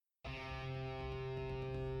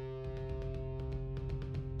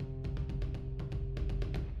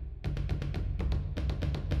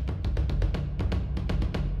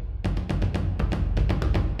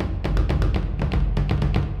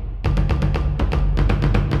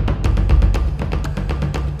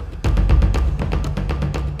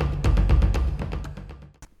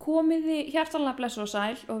Komiði hjartanlega bless og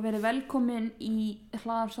sæl og verið velkomin í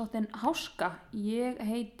hlaðarpsþáttinn Háska. Ég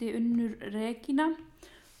heiti Unnur Regína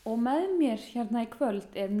og með mér hérna í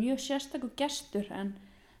kvöld er mjög sérstakur gestur en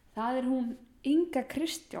það er hún Inga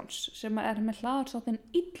Kristjáns sem er með hlaðarpsþáttinn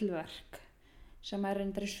Illverk sem er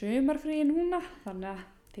reyndar í sumarfríi núna þannig að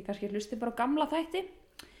þið kannski hlusti bara á gamla þætti.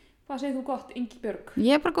 Hvað segir þú gott, Ingibjörg?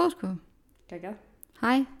 Ég er bara góð sko. Geggjað.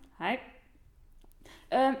 Hæ. Hæ.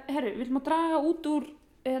 Herru, við viljum að draga út úr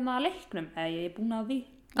leiknum, eða ég er búin að því.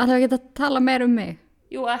 Ætlaðu ekki að tala meira um mig?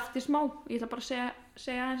 Jú, eftir smá, ég ætla bara að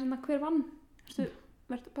segja aðeins hver vann,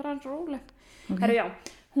 verður bara aðeins róleg. Okay. Herru, já,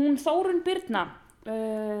 hún Þórunn Birna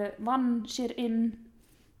vann sér inn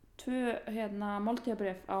 2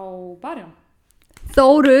 máltíðabréf á Barjón.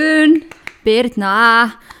 Þórunn Birna,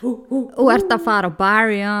 þú ert að fara á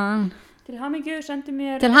Barjón. Til hamingju, sendi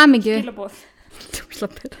mér Til hamingju.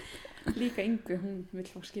 Skilaboð. Líka Ingu, hún vill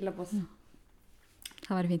fá skilaboð.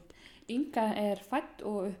 Það væri fínt. Inga er fædd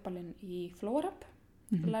og uppalinn í Flórab,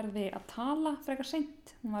 lærði að tala frekar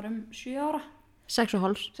seint, hún var 7 ára.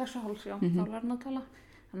 6,5. 6,5, já, þá lærði hún að tala.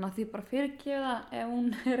 Þannig að því bara fyrirgefa eef hún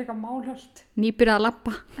er eitthvað málhöld. Nýbyrjað að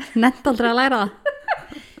labba, nefnt aldrei að læra það.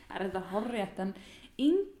 Það er þetta hárrétt, en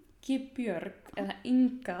Ingibjörg, eða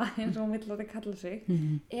Inga, eins og hún vill láta kalla sig,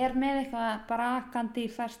 er með eitthvað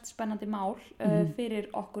brakandi, ferskt, spennandi mál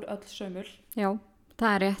fyrir okkur öll sömul. Já,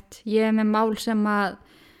 það er rétt. Ég er með mál sem að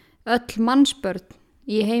öll mannsbörn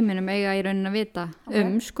í heiminum eiga í raunin að vita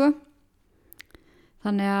sko.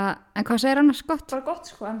 Þannig að, en hvað segir annars gott? Bara gott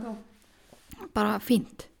sko, en þú? Bara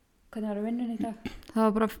fínt. Hvernig var vinnun í dag? Það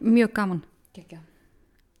var bara mjög gaman. Geggjað.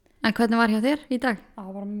 En hvernig var hjá þér í dag? Það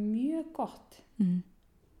var bara mjög gott.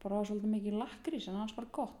 Bara svolítið mikið lakkrís en það var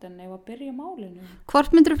bara gott en ef að byrja málinu.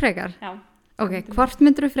 Hvort myndir þú frekar? Já. Ok, hvort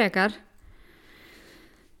myndir þú frekar?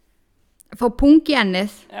 Fá pung í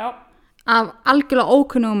ennið af algjörlega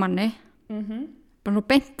ókunnugum manni bara svona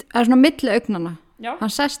beint, eða svona milli augnana. Já.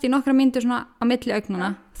 Hann sest í nokkra mínútur svona á milli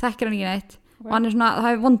augnana, þekkir hann ekki neitt og hann er svona,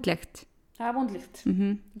 það er vondlegt. Það er vondlíkt.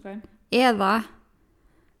 Okay. Eða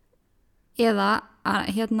að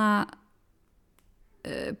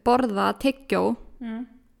borða tyggjó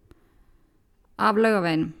af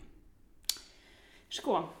Laugaveginum.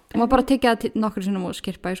 Sko. Það má bara tyggja það nokkur sinnum og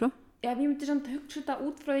skirpa í svo. Já, ég myndi samt hugsa þetta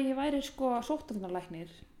út frá því ég væri sko sóttvarnalæknir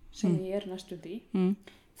sem ég er næstum því.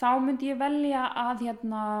 Þá myndi ég velja að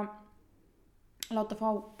láta fá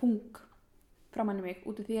pung framan í mig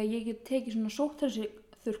út af því að ég get tekið svona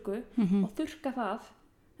sóttvarnaþurrku og þurrka það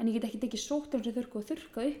en ég get ekki tekið sóttvarnaþurrku og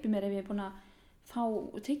þurrka upp í mér ef ég er búin að fá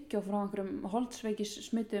tyggjó frá einhverjum holdsveikis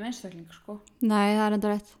smituðum einstakling sko. Nei, það er enda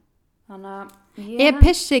rétt. Þannig að ég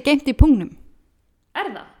pissi geimt í pungnum. Er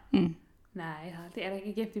það? Nei, það er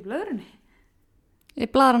ekki geimt í blöðrunni.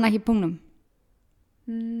 Ég bladra hann ekki í pungnum.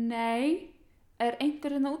 Nei, er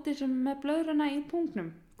einhver hérna úti sem með blöðruna í pungnum?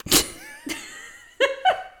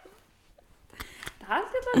 Það er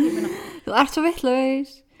þetta ekki minna. Þú ert svo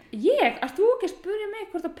vitlaus. Ert þú ekki að spyrja mig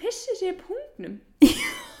hvort að pissi sé í pungnum?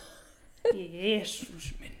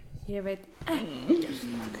 Jesús minn, ég veit ekkert.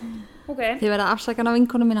 Ok. Þið verða afsakana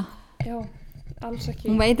vinkonu mína. Já, alls ekki.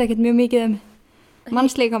 Hún veit ekkert mjög mikið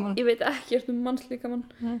mannslíkamann. Ég veit ekkert mannslíkamann.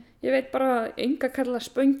 Ég veit bara Inga kalla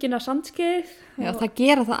spöngina sandskeið. Já, það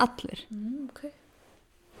gera það allir. Okay.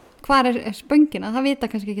 Hvar er spöngina? Það vita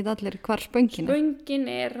kannski ekki allir hvar spöngina. Spöngin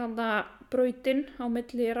er brautin á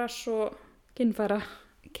milli rass og kynfæra.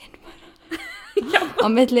 Á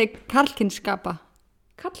milli karlkynskapa.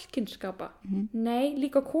 Karlkynskapa? Nei,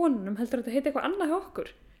 líka konunum. Heldur þetta heiti eitthvað annað hjá okkur?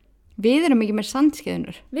 Við erum ekki með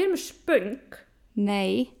sandskeiðunur. Við erum með spöng.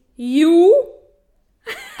 Nei. Jú.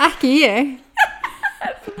 Ekki ég. Það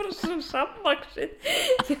er bara svo samvaxið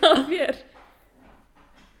hjá þér.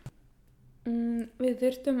 Við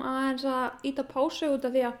þurftum aðeins að íta pásu út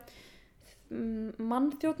af því að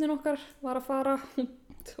mannþjónninn okkar var að fara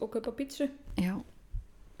út og kaupa pítsu. Já.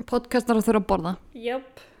 Podcastar að þurfa að borða.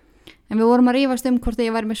 Jöp. En við vorum að rífast hvort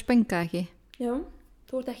ég væri með spönga ekki. Já.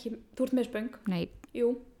 Þú ert með spöng. Nei.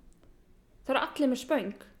 Jú. Það eru allir með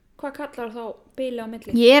spöng. Hvað kallar þá bili á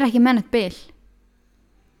milli? Ég er ekki með neitt bil.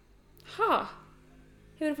 Ha?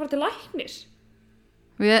 Hefur þú farið til læknis?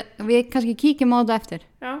 Við kannski kíkjum á þetta eftir.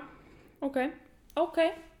 Já, ok.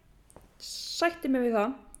 Sætti mig við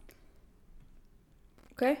það.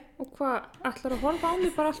 Ok, og hvað? Ætlar að horfa á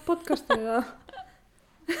mig bara allt podcastið eða?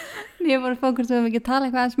 Ég var að fá hvort þú hefum ekki talað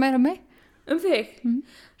eitthvað aðeins meira um mig. Um þig?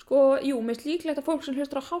 Sko, jú, mér finnst líklegt að fólk sem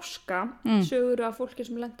hlustar á Háska sögur að fólki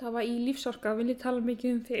sem lent hafa í lífsháska vilji tala mikið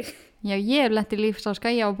um þig. Já, ég hef lent í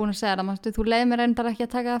lífsháska, ég var búin að segja það, manstu, þú leiði mér reyndar ekki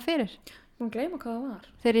að taka það fyrir. Þú má gleyma hvað það var.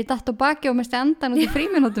 Þegar ég datt á baki og misti andan út í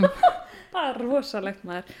frímínútum. Það er rosalegt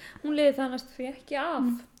maður. Hún leiði það næst því ekki af.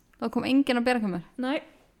 þá kom enginn að bera mér. Nei,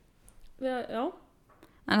 já.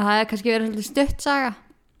 En það er kannski verið svolítið stutt saga.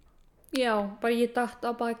 Já, bara ég datt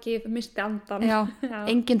á baki, misti andan. Já,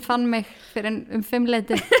 enginn fann mig fyrir 5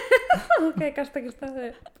 leiti. Ok, gasta ekki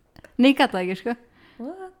staði. Ný gat það ekki, sko.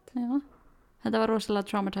 What? Já, þetta var rosalega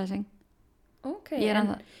traumatizing. Ok,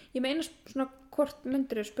 en ég meina svona hvort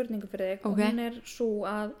myndirðu spurningu fyrir þig. Okay. Og hún er svo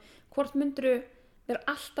að hvort myndirðu vera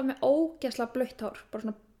alltaf með ógeðslega blautt hár.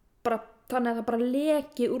 Bara þannig að það bara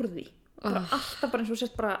leki úr því. Bara alltaf bara eins og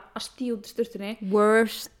sett bara að stíu út í sturtunni.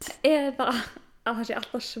 Worst. Eða að það sé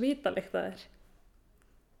alltaf svitalegt að þér.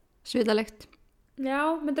 Svitalegt. Já,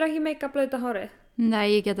 myndirðu ekki meika blauta hárið? Nei,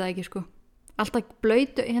 ég geta það ekki, sko. Alltaf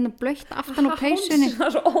blöyt aftan á peysunni. Það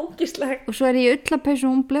er svo ógeðslegt. Og svo er ég ullapeysu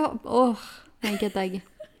og hún blöð. Nei, ég geta það ekki.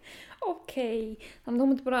 Ok, þannig að þú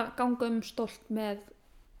myndir bara ganga stolt með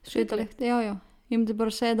Svitalegt, já. Ég myndi bara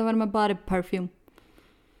segja þetta að vera með body perfume.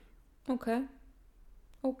 Ok.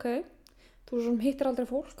 Þú sem hittir aldrei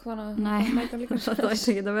fólk, þannig að Nei, það meikar líka það ætti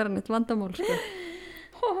ekki að vera neitt vandamál, sko.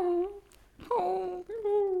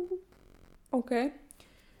 Ok.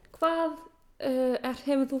 Hvað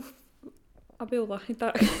hefur þú að bjóða í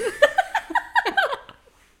dag?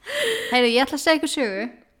 Heyrðu, ég ætla að segja ykkur sögu.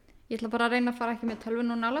 Ég ætla bara að reyna að fara ekki með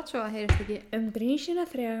tölvun og nálægt svo að heyrist ekki. Grísina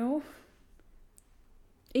 3.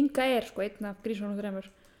 Inga er sko einn af grísunum 3.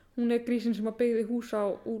 Hún er grísin sem að byggði hús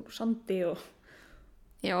úr sandi og...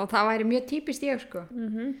 Já, það væri mjög típist ég, sko.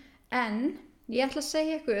 En ég ætla að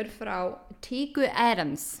segja ykkur frá Tíku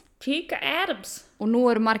Adams. Tíka Adams? Og nú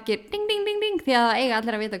eru margir ding, ding, ding, ding, því að það eiga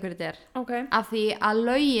allir að vita hver þetta er. Ok. Af því að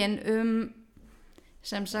lögin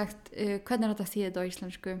sem sagt, hvernig er þetta að þýða þetta á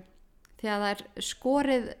íslensku? Því að það er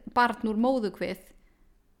skorið barn úr móðukvið.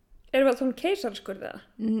 Erum við að svona keisaraskurð eða?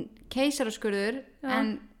 Keisaraskurður,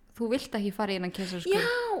 en þú vilt ekki fara í innan keisaraskurð. Já,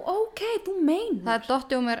 ok, þú meinar. Það er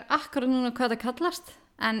dottið mér akkurat núna hvað það kallast,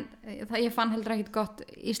 en ég fann heldur ekkit gott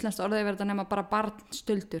íslenskt orðið verið að nema bara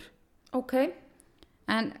barnstuldur. Ok.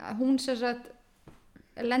 En hún sem sagt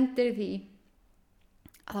lendir í því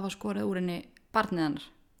að það var skorið úr henni barnið hennar.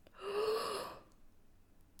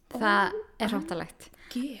 Það er hróttalegt.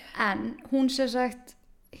 En hún sem sagt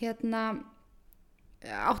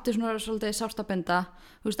átti svona svolítið sártabenda,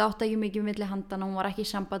 þú veist, átti ekki mikið milli handana, hún var ekki í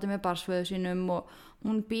sambandi með barnsföðu sínum og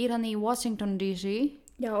hún býr hann í Washington DC.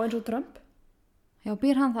 Já, eins og Trump. Já,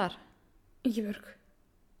 býr hann þar? Ekki vörg.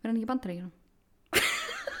 Er hann ekki í Bandaríkjunum?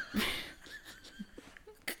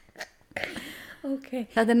 Ok.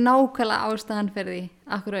 Þetta er nákvæmlega ástæðan fyrir því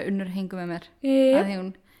akkur að Unnur hengur með mér. Að því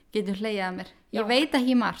hún getur hlegið að mér. Ég veit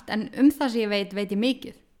ekki margt, en það sem ég veit ég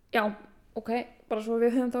mikið. Já, ok. Bara svo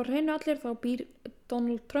við höfum þá hreinu allir, þá býr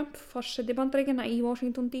Donald Trump forseti Bandaríkjanna í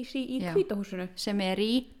Washington DC í Hvíta húsinu. Sem er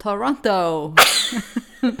í Toronto.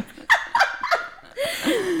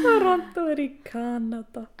 Toronto er í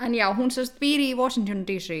Kanada. En já, hún sérst býr í Washington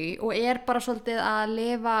DC og er bara svolítið að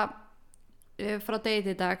lifa frá degi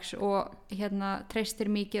til dags og treystir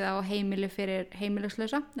mikið á heimili fyrir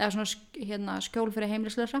heimilislausa, eða svona skjól fyrir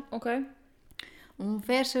heimilislausa. Ok. Og hún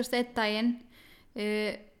fer sérst einn daginn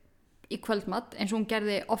í kvöldmatt, eins og hún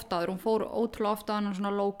gerði oft áður. Hún fór ótrúlega oft á hann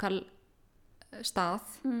svona lokal stað.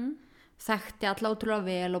 Þekkti alla ótrúlega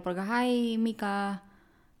vel og bara hæ Míka,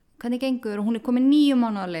 hvernig gengur? Og hún er komin 9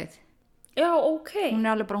 mánuða leið. Já, ok. Hún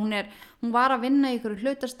er alveg bara, hún var að vinna í ykkur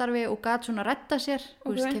hlutastarfi og gat svona að redda sér,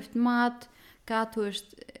 þú veist, keypt mat, gat, þú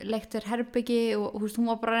veist, leikt sér herbyggi og þú veist,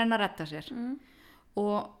 hún var bara að reyna að redda sér.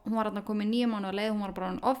 Og hún var að komin 9 mánuða leið, hún var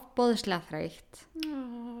bara ofboðslega þreytt.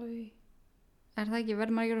 Er það ekki,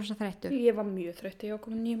 verður maður ekki rosa þreyttur? Ég var mjög þreytt, ég var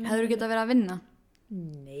komin 9 mánuði. Hefur þú getað verið að vinna?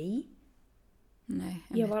 Nei.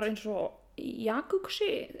 Ég var eins og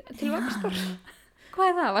jakuksi til vaxtar. Hvað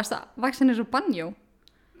er það? Varst það vaksin eins og banjó?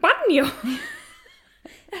 Banjó?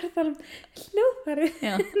 Er það hljóðfæri?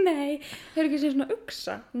 Já. Nei, hefur ekki séð svona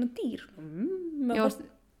uksa, svona dýr.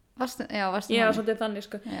 Varstu Já, svolítið þannig,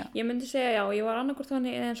 sko. Já. Ég myndi segja já, ég var annarkvort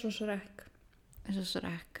þannig eins og Shrek. Eins og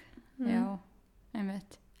Shrek, já,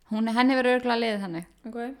 einmitt. Henni verið örugglega liðið þannig.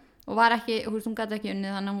 Ok. Og var ekki, hún gæti ekki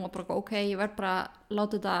unnið þannig, hún var bara ok, ég verð bara að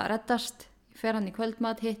láta þetta reddast. Ég fer hann í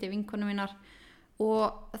kvöldmat, hitti vinkonu mínar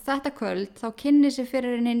og þetta kvöld þá kynni sig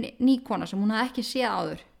fyrir henni nýkona sem hún hafði ekki séð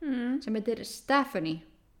áður, sem heitir Stephanie.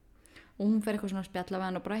 Og hún fer eitthvað svona að spjalla við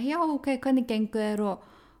hann og bara, já, ok, hvernig gengur þér og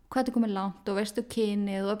hvað er komið langt og veistu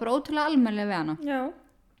kynið og er bara ótrúlega almennilega við hana. Já.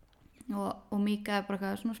 Og Míka er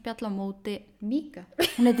bara svona að spjalla á móti. Míka?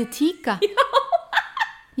 Hún heitir Tíka. Já.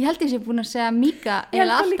 Ég held ég sé búin að segja Míka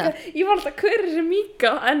eða alltaf. Ég var alltaf hver er þessi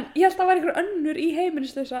Míka, en ég held að það var einhver önnur í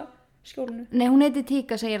heimilislausa skjólinu. Nei, hún heitir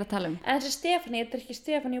Tíka sem ég er að tala um. En þessi Stephanie, þetta er ekki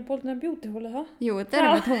Stephanie og Bold and Beautiful, eða það? Jú, þetta er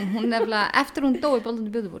með hún nefnilega, eftir hún dó í Bold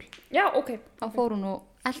and Beautiful. Já, ok. Þá fór hún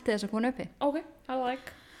og elti þess að konu uppi. Ok, I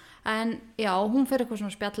like. En já, hún fer eitthvað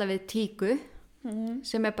svona að spjalla við Tíku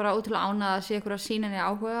sem er bara ótrúlega ánað að sé eitthvað að sína henni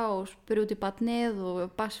áhuga og spyrja út í barnið og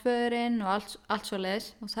bassföðurinn og allt svo leiðis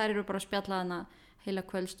og þær eru bara að spjalla hana heila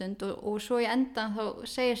kvöldstund og svo í endan þá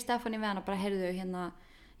segir Stephanie við hana bara, heyrðu hérna,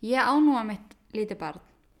 ég á nú að mitt lítið barn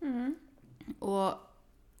og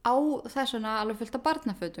á þessuna alveg fullt af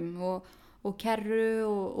barnafötum og kerru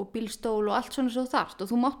og bílstól og allt svona svo þarft og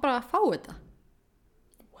þú mátt bara fá þetta.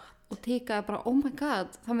 Og Tíka bara, oh my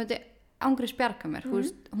god, það myndi ángriðs bjarga mér, þú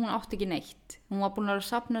veist, hún átti ekki neitt. Hún var búin að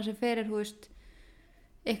safna sig fyrir, þú veist,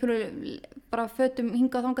 einhverju bara fötum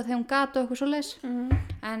hingað þangað þegar hún gat og eitthvað svoleiðis.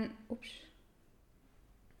 En,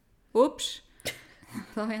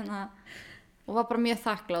 þá hérna, og var bara mjög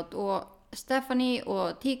þakklátt og Stephanie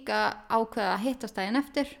og Tíka ákveða að hittast daginn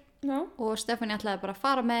eftir og Stephanie ætlaði bara að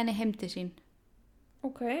fara með henni heim til sín.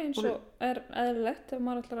 Ok, eins og er eðlilegt ef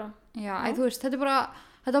maður ætlar að... Já, þú veist, þetta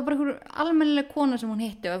var bara einhver almennileg kona sem hún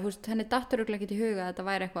hitti og þú veist, henni dattur örugglega ekki í huga að þetta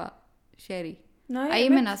væri eitthvað shady.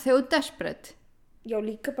 Ég meina, þau eru desperate. Já,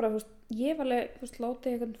 líka bara, þú veist, ég var alveg, þú veist, látið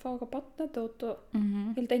eitthvað fá eitthvað barnadót og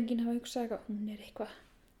ég held enginn hafa hugsað eitthvað, hún er eitthvað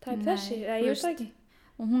tæp þessi, eða ég veit það ekki.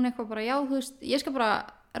 Og hún eitthvað bara, já, þú veist, ég skal bara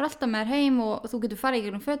rölta með þér heim og þú getur farið í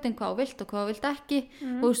gegnum fötin hvað þú vilt og hvað þú vilt ekki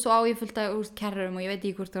og þú veist, svo á ég fullt af kerrum og ég veit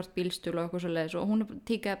ekki hvort þú ert bílstúl og eitthvað svoleiðis og hún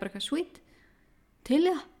Tíkaði bara eitthvað sweet til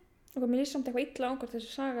það. Og mér lýst samt eitthvað illa á hvort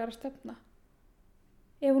þessi saga er að stefna.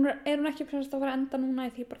 Er hún ekki að fara enda núna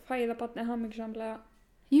í því bara fæða barnið hamingjusamlega?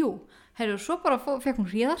 Jú, heyrðu, svo bara fekk hún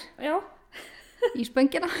hríðar. Já. Í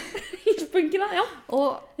spöngina. Í spöngina, já.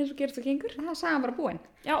 Og eins og gerist og gengur. Það sagði hann bara búinn.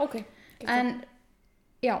 Já, ok. En,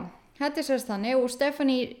 já, þetta er sérst þannig og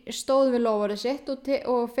Stephanie stóð við loforðið sitt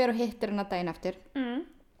og fer og hittir hennar daginn eftir.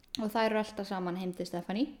 Og þær eru alltaf saman heim til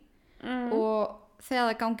Stephanie. Og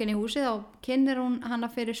þegar það gangi inn í húsið þá kynnir hún hana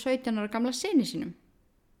fyrir 17 ára gamla syni sínum.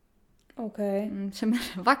 Ok. Sem er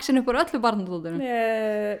vaksin upp úr öllu barnadótunum.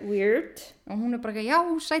 Weird. Og hún er bara, já,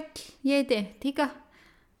 sæll, ég heiti Tíka.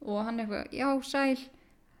 Og hann er eitthvað, já,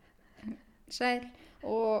 sæll.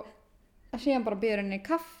 Og síðan bara býður henni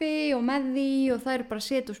kaffi og með því og það eru bara að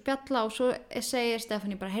sitja og spjalla og svo segir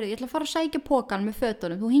Stephanie bara, heyrðu, ég ætla að fara að sækja pokan með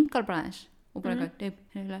fötunum, þú hingar bara aðeins. Og bara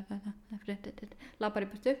eitthvað, labbar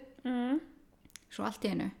í burtu. Svo allt í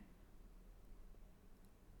einu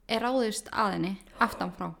er ráðist að henni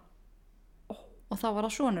aftanfrá og það var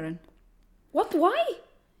að sonurinn. What, why?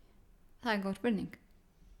 Það er góð spurning.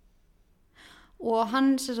 Og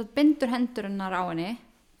hann sem sagt bindur hendur hennar á henni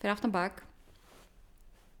fyrir aftan bak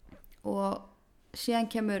og síðan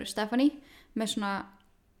kemur Stephanie með svona,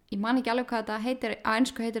 ég man ekki alveg hvað þetta heitir, á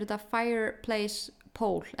ensku heitir þetta fireplace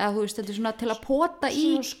pole, eða þú veist, þetta er svona til að pota í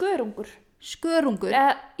svona skörungur.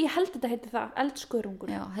 Ég held þetta heiti það, eldskörungur.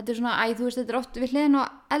 Já, þetta er svona, þú veist, þetta er oft við hliðin á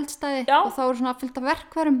eldstæði og þá er svona fyllt af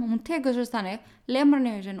verkværum og hún tekur þess þannig, lemur hann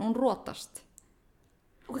í hausinn og hún rótast.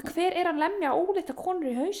 Og hver er að lemja ólíkta konur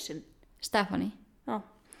í hausinn? Stephanie. Já.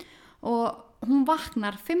 Og hún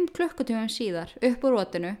vaknar 5 klukkutímum síðar upp úr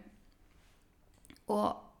rótinu og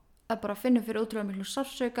bara finnur fyrir ótrúlega miklu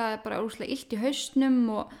sársauka, bara ótrúlega illt í hausnum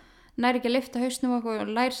og næri ekki að lyfta hausnum og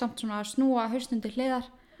læri samt svona að snúa hausnum til hliðar.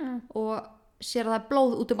 Og sér að það er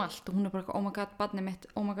blóð út allt og hún er bara, oh my god, barnið mitt,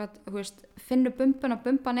 oh my god, þú veist, finnur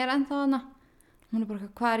bumban er ennþá hana, hún er bara,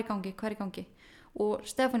 hvað er í gangi og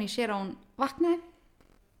Stephanie sér að hún vaknaði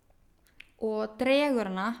og dregur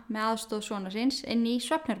hana með aðstoð svona síns inn í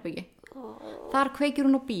svefnherbyggi. Þar kveikir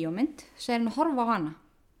hún á bíómynd, segir hann horfa á hana.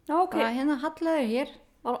 Okay. Bara hérna hallaðu hér.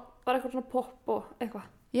 Var eitthvað svona pop og eitthvað?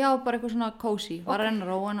 Já, bara eitthvað svona cozy, var að reyna að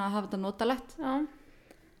róa hana að hafa þetta notalegt.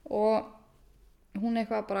 Og hún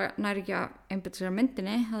eitthvað bara næri ekki að einbytta sér að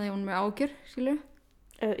myndinni, það er hún með ágjör, skilur?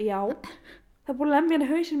 Já, það er búin að lemja henni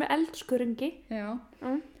hausinn með eldskörungi. Já,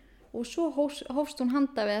 og svo hófst hún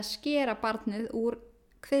handa við að skera barnið úr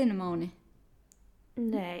kviðnum á henni.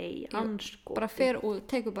 Nei, anskoti. Bara fer og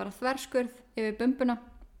tekur bara þverskurð yfir bumbuna.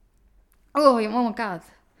 Oh my god,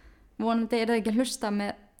 vonandi er það ekki að hlusta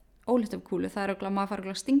með ólyftafkúlu, það er okkur að maður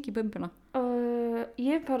fara að stinga í bumbuna.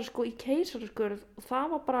 Ég fara sko í keisaraskurð og það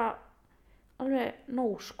var bara alveg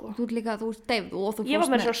nóg sko. Þú ert deyfð og þú ég var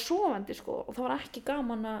með þess að sofandi sko og það var ekki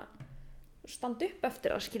gaman að standa upp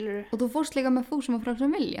eftir það, skilur. Og þú fórst líka með fúsum og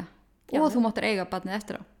frálsum vilja. Já. Og þú máttir eiga barnið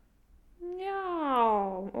eftir á. Já,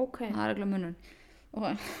 ok. Það er eiginlega munun.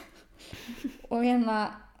 Og hérna,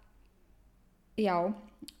 já,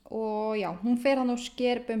 hún fer hann og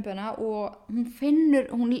sker bumbuna og hún finnur,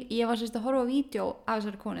 ég var sérst að horfa á vídeo af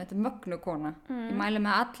þessari konu, þetta er mögnu kona. Ég mæli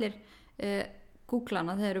með allir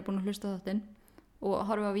googlana þegar eru búin að hlusta þáttinn og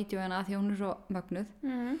horfa á vídeóina því hún er svo mögnuð.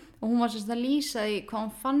 Og hún var sérst að lýsa því hvað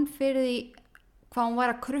hún fann fyrir því hvað hún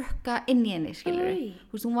var að krukka inn í henni, skilur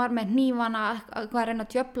þú veist, hún var með hnífana að reyna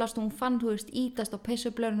að djöflast og hún fann, þú veist, ítast á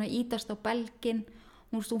pissublöruna, ítast á belgin,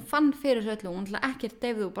 hún fann fyrir þessu öllu, hún ætla ekkert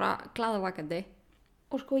deyfðu bara glaðavakandi.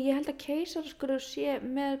 Og sko ég held að keisaraskurður sé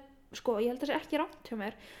með, sko ég held að það sé ekki rangt hjá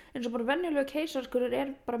mér, eins og bara venjulega keisaraskurður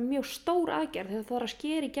er bara mjög stór aðgerð þegar það þarf að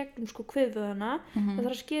skera í gegnum sko kviðvöðuna, það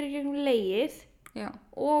þarf að skera í gegnum legið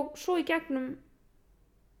og svo í gegnum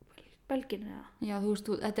belgin eða. Já, þú veist,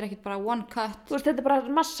 þetta er ekkert bara one cut. Þú veist, þetta er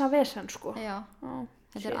bara massa vesen, sko. Já,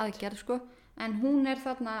 þetta er aðgerð, sko. En hún er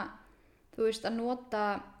þarna, þú veist, að nota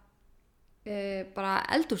bara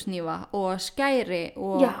eldhúsnífa og skæri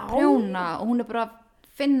og prjóna og hún er bara að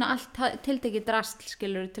finna allt tiltekið drasl,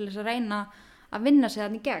 skilur, til þess að reyna að vinna sig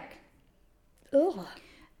þarna í gegn.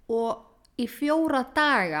 Og í 4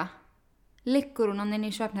 daga liggur hún hann inn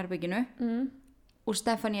í svefnherberginu og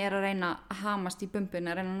Stephanie er að reyna að hamast í bumbunni,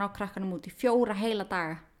 að reyna að ná krakkanum út í 4 heila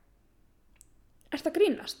daga. Ertu að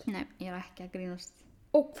grínast? Nei, ég er ekki að grínast.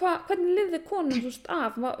 Og hvernig lifði konun þú veist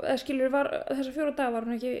af? Eða skilur, þessar 4 daga var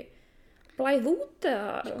hún ekki blæð út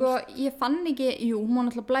eða? Sko, ég fann ekki, hún var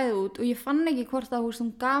náttúrulega blæð út og ég fann ekki hvort að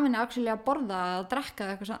hún gaf henni actually að borða að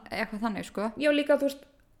drekka eitthvað þannig, sko. Já, líka, þú veist,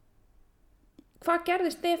 hvað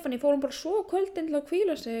gerði Stephanie? Fór hún bara svo kvöldin til að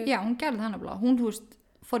hvíla sig? Já, hún gerði hann að hún, þú veist,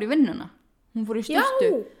 fór í vinnuna. Hún fór í styrtu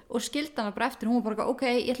og skildi hana bara eftir. Hún var bara, ok,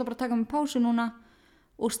 ég ætla bara að taka mig pásu núna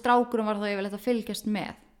og strákurum var þá yfirleitt að fylgjast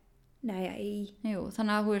með. Nei. Jú,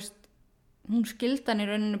 þannig að, þú veist, hún skildi hann í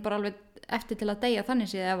rauninu bara alveg eftir til að deyja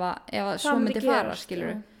þannig séð ef svo myndi fara,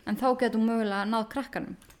 skilur. En þá getur hún mögulega náð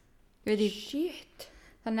krakkanum. Shit.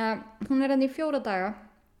 Þannig að hún er hann í 4 daga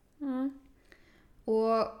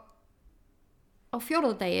og á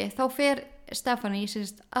 4. degi þá fer Stephanie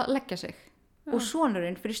að leggja sig og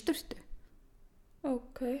sonurinn fyrir sturtu.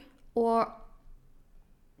 Ok. Og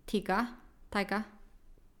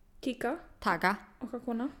Taka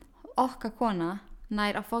okkar kona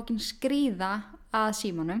nær að fókin skríða að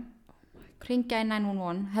símanum, hringja í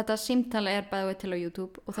 911. Þetta símtala er bæðið til á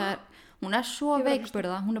YouTube og hún er svo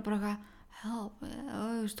veikburða, hún er bara help,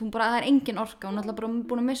 það er engin orka, hún er alltaf bara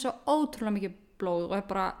búin að missa ótrúlega mikið blóð og er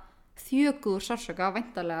bara þjökuður sársauka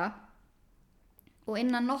væntanlega. Og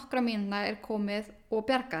innan nokkra mínútna er komið og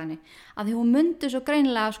bjargað henni. Af því hún mundi svo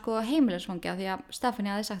greinilega sko heimilisfangja því að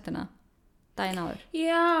Stephanie hafði sagt henni daginn áður.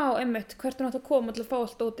 Já, einmitt, hvert hún átt að koma til að fá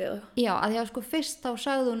allt ótið. Já, af því að sko fyrst þá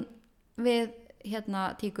sagði hún við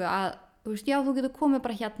Tíku að, þú veist, já þú getur komið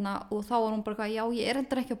bara hérna og þá var hún bara, já ég er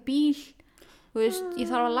endur ekki á bíl, þú veist,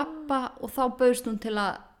 ég þarf að labba og þá bauðst hún til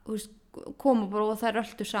að, þú veist, koma bara og þær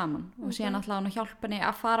röltu saman og síðan ætlaði hún að hjálpa henni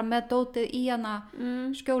að fara með dótið í hana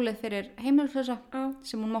skjólið fyrir heimilislausa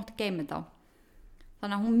sem hún mátti geyma þetta á.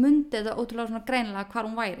 Þannig að hún mundi þetta ótrúlega svona greinilega hvar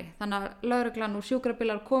hún væri. Þannig að lögreglan og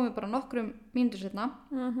sjúkrabílar komu bara nokkrum mínútur seinna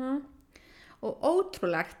og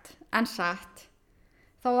ótrúlegt en satt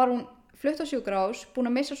þá var hún flutt á sjúkrahús,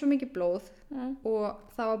 búin að missa svo mikið blóð og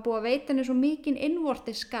það var búið að veita henni svo mikinn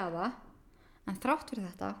innvortis skaða en þrátt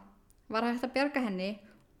fyrir þetta var hægt að bjarga henni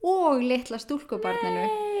og litla stúlkubarninu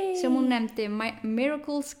sem hún nefndi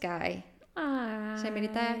Miracle Sky sem er í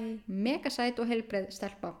dag megasæt og heilbreið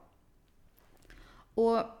stelpa.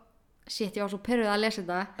 Og ég var svo pirruð að lesa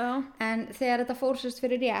þetta en þegar þetta fór sérst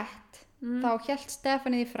fyrir rétt þá hélt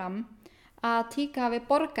Stephanie því fram að Tika hafi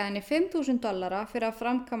borgað henni $5,000 fyrir að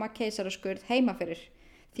framkvæma keisaraskurð heima fyrir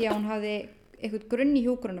því að hún hafði eitthvað grunn í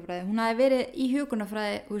hjúkrunarfræði. Hún hafði verið í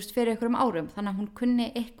hjúkrunarfræði fyrir einhverjum árum þannig að hún kunni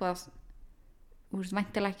eitthvað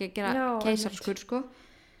væntilega ekki að gera keisaraskurð sko.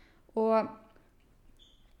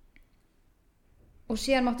 Og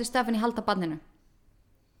síðan mátti Stephanie halda barninu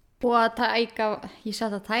og að ég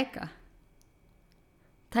sagði að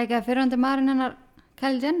Taka er fyrrandi maðurinn hennar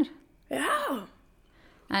Kylie Jenner. Já.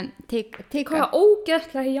 En Tika hvað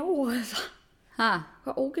ógeðslega já þetta.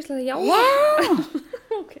 Hvað ógeðslega já.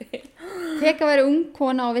 Ok. Tika væri ung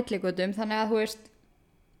kona á villigötum þannig að þú veist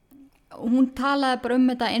hún talaði bara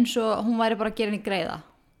þetta eins og hún væri bara að gera henni greiða.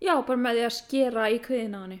 Já, bara með því að skera í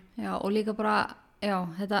kviðina á henni. Já, og líka bara,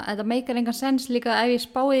 þetta meikar engan sens líka ef ég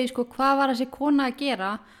spáði sko hvað var þessi kona að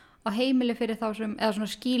gera á heimili fyrir þá sem, eða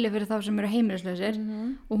svona skýli fyrir þá sem eru heimilislausir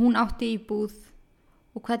og hún átti íbúð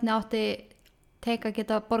og hvernig átti Tika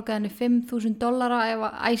geta borgað henni $5,000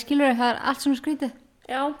 ef skilur það er allt svona skrítið.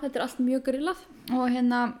 Já, þetta er allt mjög grillað. Og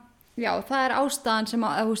já, það er ástæðan sem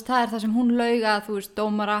það er það sem hún lauga, þú veist,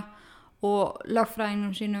 dómara og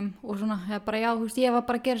lögfræðinum sínum og svona, bara já, þú veist, ég var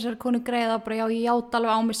bara að gera sér konu greiða, bara já, ég játa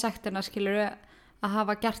alveg á mig sektina, skilur að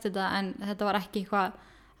hafa gert þetta en þetta var ekki eitthvað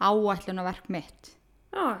áætlunarverk mitt.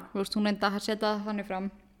 Þú veist, hún reyndi að setja það þannig fram.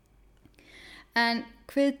 En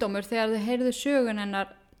kviðdómur þegar þau heyrðu sögun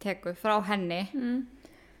hennar Teku frá henni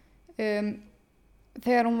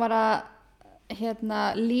þegar hún var að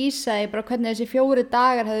lýsa því bara hvernig þessi 4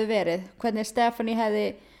 dagar hefði verið, hvernig Stephanie hefði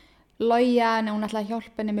logja henni, hún ætlaði að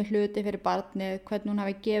hjálpa henni með hluti fyrir barnið, hvernig hún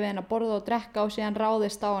hafi gefið henni að borða og drekka og síðan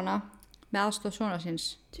ráðist á hana með aðstoð sonar síns.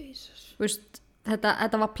 Jesus. Veist,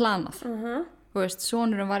 þetta var planað. Veist,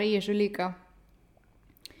 sonurinn var í þessu líka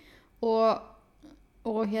og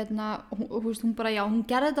hún bara, já, hún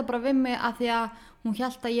gerði þetta bara við mig af því að hún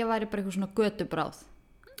hélt að ég væri bara eitthvað svona götubráð.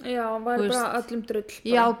 Já, væri bara öllum drull bara.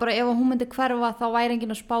 Já, bara ef hún myndi hverfa þá væri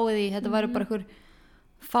enginn að spá því, þetta væri bara einhver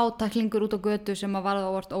fátæklingur út á götu sem að varða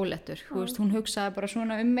óvart óléttur. Veist, hún hugsaði bara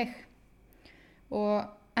svona mig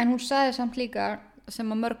en hún sagði samt líka sem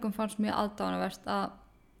að mörgum fannst mjög aðdáunarvert að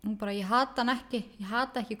hún bara, ég hata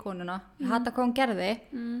ekki konuna, ég hata hvað hún gerði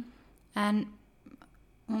en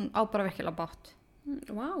hún á bara virkilega bátt.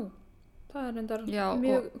 Vá, það er reyndar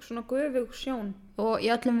mjög svona göfug sjón. Og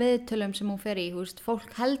í öllum viðtölum sem hún fer í, veist,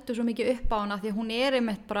 fólk heldur svo mikið upp á hana því að hún er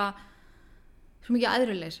einmitt bara svo mikið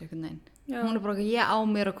æðruleysi einhvern veginn. Hún er bara, ég á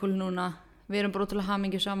Miracle núna, við erum bara ótrúlega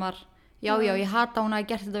hamingjusamar, já, ég hata hún að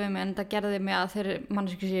gert þetta við mig en þetta gerði mig að þeirri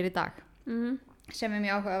manneskju sér í dag, sem er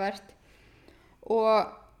mjög áhugavert.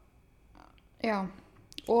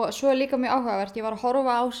 Og svo er líka mjög áhugavert, ég var að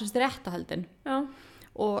horfa á sérst réttahöldin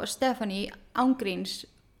og Stephanie ángríns,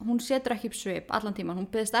 hún setur ekki upp svip allan tíman,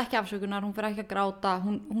 hún biðst ekki afsökunar, hún fer ekki að gráta,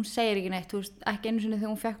 hún segir ekki neitt, þú veist, ekki einu sinni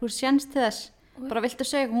þegar hún fekk úr séns til þess, bara viltu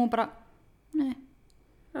segja og hún bara, nei.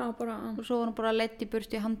 Já, bara. Og svo var hún bara leidd í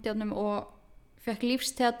burt í handjárnum og fekk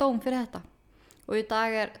lífstíða dóm fyrir þetta. Og í dag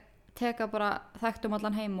er teka bara þekkt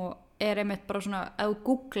allan heim og er einmitt bara svona, ef þú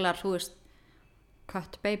googlar, þú veist,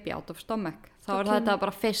 cut baby out of stomach, þá er þetta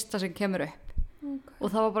bara fyrsta sem kemur upp. Og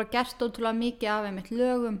það var bara gert ótrúlega mikið af einmitt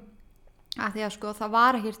lögum af því að sko það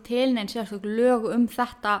var ekki til neinn sérstök lög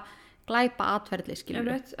þetta glæpa atferðli, skilur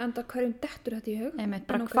við. En það hverjum dettur þetta í hug? Einmitt,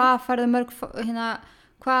 bara hvað færðu mörg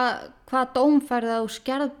hvað dóm færðu að þú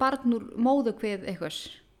skerð barn úr móðukvið eitthvað.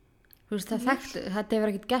 Þú veist, þetta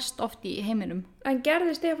hefur ekkert gerst oft í heiminum. En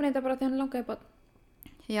gerði Stephanie þetta bara þegar hann langaði barn?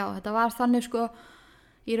 Já, þetta var þannig sko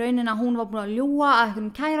í raunin að hún var búin að ljúga að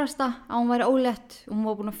einhvern kærasta að hún væri ólétt og hún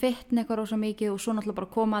var búin að fitna eitthvað rosa mikið og svo náttúrulega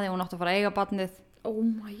bara komaði og hún átti að fara að eiga barnið. Og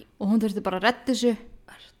hún þurfti bara að redda þessu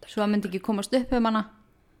svo að myndi ekki komast upp hana.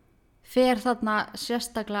 Fer þarna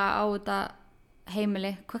sérstaklega á þetta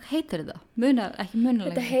heimili, hvað heitir þetta? Ekki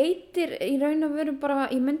munalega. Þetta heitir í raun og veru bara,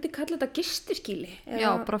 ég myndi kalla þetta gistiskýli. Já,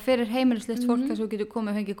 bara fyrir heimilislist fólk að svo getur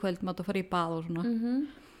komið og fengið kvöldmat og fara í bað og svona.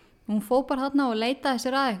 Hún fór bara þarna og leitaði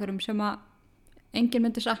sér að einhverjum sem að enginn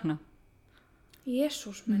myndi sakna.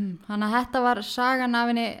 Jesús minn. Þannig að þetta var sagan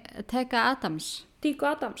af henni Tega Adams.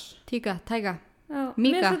 Teiga.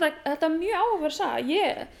 Mika. Þetta er mjög áhugaverð saga.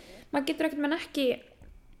 Maður getur ekkert menn ekki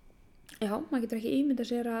maður getur ekki ímyndað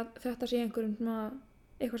sér að þetta sé eitthvað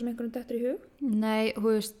sem einhverjum dettur í hug. Nei, þú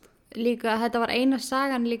veist, líka þetta var eina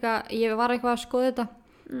sagan líka, ég var eitthvað að skoða þetta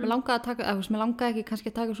mér langaði ekki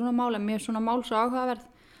kannski að taka svona mál en mér er svona mál svo áhugaverð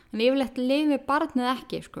en yfirleitt lifi barnið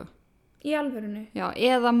ekki, sko. Í alvörunni? Já,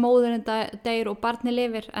 eða móðurinn deyr og barnið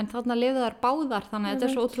lifir en þarna lifið þær báðar þannig að þetta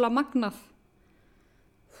er svo ótrúlega magnað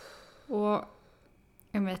og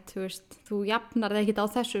þú veist, þú jafnar það ekkert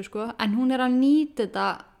á þessu, sko, en hún er að nýta þetta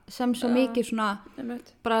sem svo mikið svona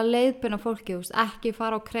bara leiðbeina fólki, þú veist, ekki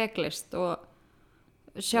fara á Craigslist og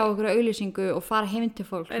sjá okkur auglýsingu og fara heim til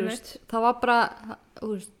fólk, þú veist, það var bara, þú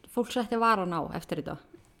veist, fólk setti varan á eftir þetta.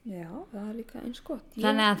 Já, það er líka eins gott.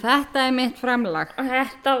 Þannig að þetta er mitt framlag.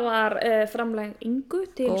 Þetta var framlag Ingu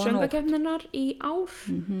til söngvakeppninnar í ár.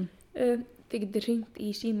 Þið getur hringt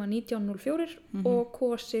í síma 1904 og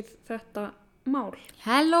kosið þetta mál.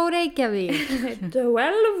 Hello Reykjavík.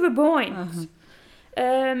 12 points.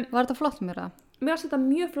 Var þetta flott mér það? Mér finnst þetta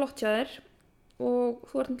mjög flott hjá þér og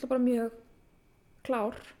þú ert náttúrulega bara mjög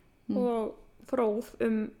klár og fróð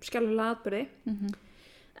skelfilega atburði.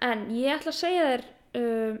 En ég ætla að segja þér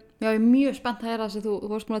Já, ég er mjög spennt að heyra þess að þú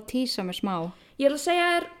varst múin að tísa mér smá. Ég ætla að segja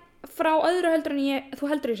þér frá öðru heldur en þú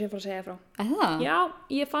heldur ég sé frá að segja frá. Það? Já,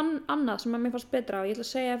 ég fann annað sem að mér fannst betra og ég ætla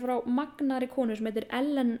að segja frá magnari konu sem heitir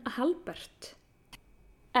Ellen Halbert.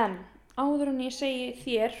 En áður en ég segi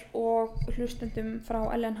þér og hlustendum frá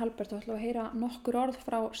Ellen Halbert þá ætla að heyra nokkur orð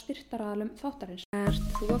frá styrktaraðalum þáttarins. Ert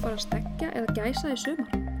þú að fara að stekkja eða gæsa í sumar?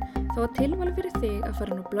 Þá er tilvalið fyrir þig að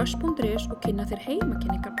fara inn á blush.is og kynna þér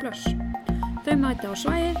heimakynningar Blush. Þau mæta á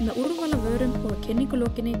svæðið með úrvala vörum og að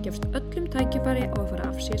kynningulokinni gefst öllum tækifæri á að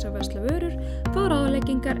fara afsís að versla vörur, fá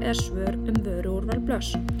ráðleggingar eða svör vöruúrval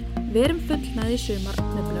Blush. Verum fullnægð í sumar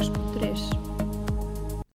með blush.is.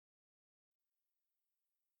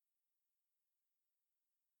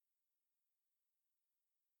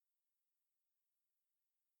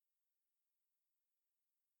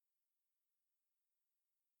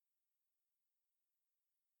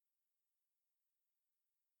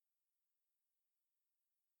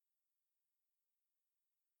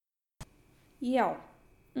 Já,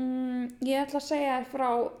 ég ætla að segja þér frá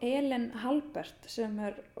Ellen Halbert sem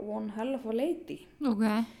er one hell of a lady. Ok,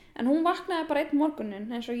 En hún vaknaði bara einn morgunin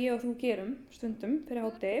eins og ég og þú gerum stundum fyrir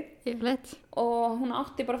hádegi yfirleitt. og hún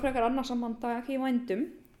átti bara frekar annarsaman dag í vændum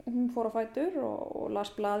og hún fór á fætur og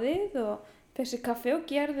las blaðið og fessi kaffi og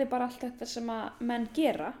gerði bara allt þetta sem að menn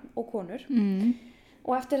gera og konur.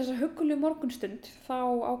 Og eftir þessa huggulegu morgunstund þá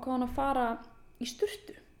ákvað hann að fara í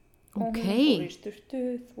sturtu. Og Ok. hún fór í sturtu,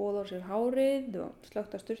 þvoði á sér hárið og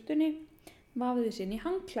slökkt á sturtunni, vafiði sér inn í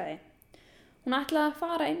handklæði. Hún ætlaði að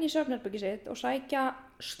fara inn í svefnherbergið sitt og sækja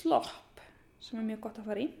slopp, sem er mjög gott að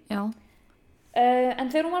fara í. Já. En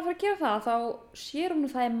þegar hún var að fara að gera það, þá sér hún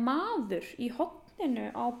að það er maður í horninu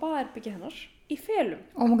á baðherbergið hennar í felum.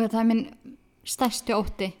 Oh my god, það er minn stærsti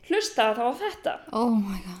ótti. Hlustaði þá á þetta. Oh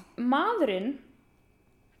my god. Maðurinn,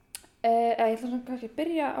 ég ætla svona kannski að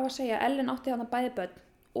byrja á að segja, Ellen átti þarna bæði börn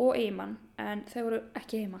og eiginmann, en þau voru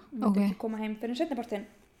ekki heima. Hún mátti ekki koma heim fyrir seinnipartinn.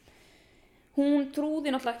 Hún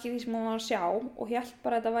trúði náttúrulega ekki því sem hún var að sjá og hélt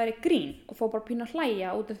bara að þetta væri grín og fór bara pínu að hlæja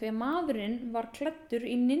út af því að maðurinn var klæddur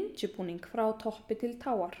í ninjabúning frá toppi til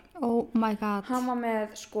táar. Oh my god. Hann var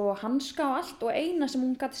með sko hanska og allt og eina sem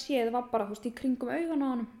hún gæti séð var bara, þú veist, í kringum augun á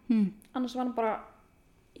honum. Annars var hann bara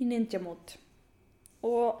í ninjamót.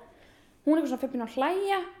 Og hún er eitthvað svona fyrir pínu að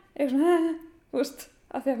hlæja, eitthvað svona, þú veist,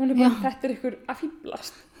 af því að hún er bara, þetta er ykkur að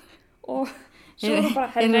fíblast. Og svo er hún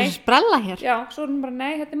bara, Er það sprella hér? Já, svo er hún bara,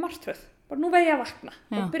 nei, þetta er martröð. Bara nú veið ég að vakna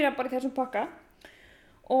og byrja bara í þessum pakka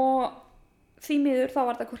og því miður þá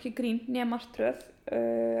var þetta hvorki grín nýja martröð,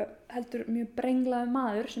 heldur mjög brenglaður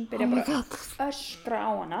maður sem byrja bara að öskra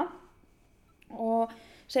á hana og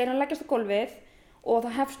segir hann leggjast á gólfið og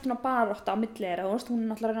það hefst svona barátta á milli þeirra, þú veist, hún er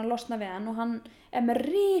náttúrulega að reyna að losna við hann og hann er með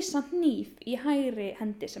risahníf í hægri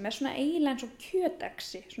hendi sem er svona eiginlega eins og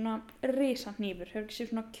kjötexi, svona risahnífur, hefur ekki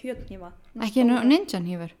séð svona kjötnífa. Ekki ninja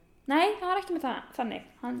hnífur? Nei, það var ekki með það, þannig.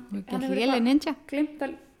 Hann hefur léleg ninja? Glimt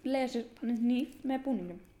að leiða sér hníf með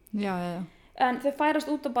búningum. Já. En þau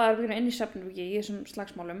færast út á baðherberginu inn í svefnherbergi í þessum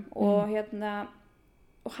slagsmálum og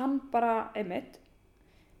og hann bara, einmitt,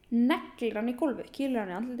 neglir hann í gólfið, kýlir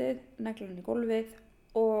hann í andlitið, neglir hann í gólfið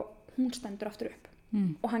og hún stendur aftur upp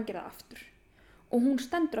og hann gerir það aftur. Og hún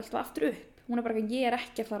stendur alltaf aftur upp. Hún er bara ekki, ég er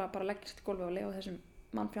ekki að fara að bara leggjast í gólfið og leiða þessum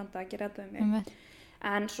mannfjanda að gera þetta um mig.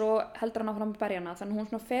 En svo heldur hann áfram að berja hana, þannig hún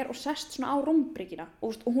svona fer og sest svona á rúmbryggina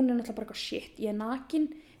og hún er náttúrulega bara eitthvað shit, ég er nakin,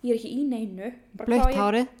 ég er ekki í neinu. Blautt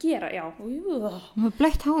hárið? Gera, já. Hún var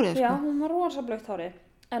blautt hárið, sko? Já, hún var rosa blautt hárið.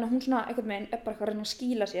 En hún svona, einhvern veginn, er bara eitthvað að reyna að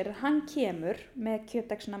skýla sér. Hann kemur með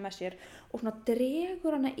kjötexina með sér og svona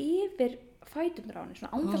dregur hana yfir fæturnar á henni,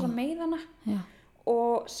 svona án þess að meiða hana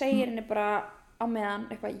og segir henni bara á meðan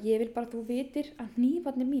eitthvað, ég vil bara að þú vitir að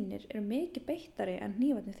hnífarnir mínir eru mikið beittari en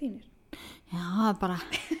hnífarnir þínir. Já, það er bara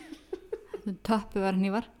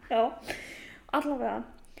töppuverðnývar. Já, allavega.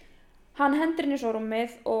 Hann hendur henni í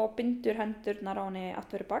sórúmið og bindur hendurnar á henni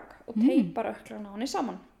aftur fyrir bak og teipar öklarna á henni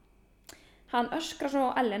saman. Hann öskrar svo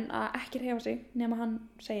á Ellen að ekki hreyfa sig nema hann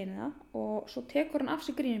segir henni það og svo tekur hann af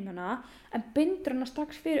sig grínum hennar en bindur hennar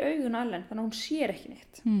strax fyrir augun á Ellen þannig að hún sér ekki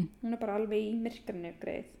neitt. Hún er bara alveg í myrkrinu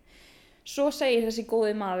greið. Svo segir þessi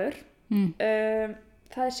góði maður,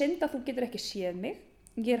 það er synd að þú getur ekki séð mig.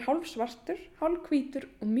 Ég er hálf svartur, hálf hvítur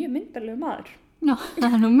og mjög myndarlegu maður. Já,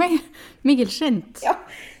 það er nú mikil synd. Já,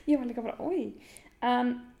 ég var líka bara, oi.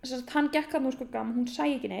 En hann gekk að nú sko gaman, hún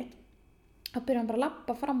sæi ekki neitt. Þá byrja hann bara að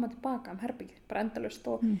labba fram og tilbaka herbergið, bara endalaust.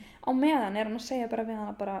 Og á meðan er hann að segja bara við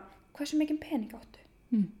hana bara, hversu mikið pening áttu?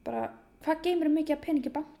 Bara, hvað geymir mikið af pening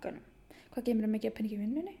í bankanum? Hvað geymir mikið af pening í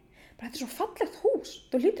vinnunni? Bara, þetta er svo fallegt hús.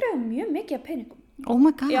 Þú hlýtur að hafa mjög mikið af peningum. Oh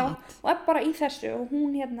my god. Já, og er bara í þessu og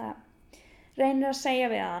hún reynir að segja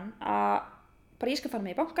við hann að bara ég skal fara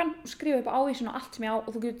með í bankan og skrifa upp ávísun á allt sem ég á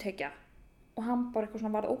og þú getur tekið. Og hann bara eitthvað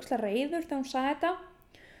svona varð ógeðslega reiður þegar hún sagði þetta.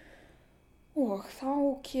 Og þá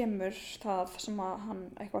kemur það sem að hann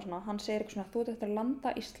segir eitthvað svona, þú ert eftir að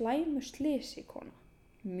landa í slæmu slysi, kona.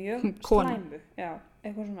 Mjög slæmu, já,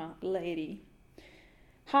 eitthvað svona lady.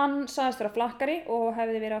 Hann sagðist vera flakkari og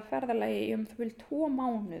hefði verið að ferðalagi í það bil 2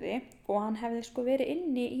 mánuði og hann hefði sko verið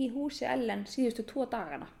inni í húsi Ellen síðustu 2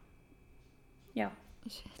 dagana. Já.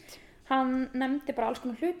 Shit. Hann nefndi bara alls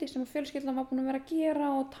konar hluti sem fjölskyldan var búin að vera að gera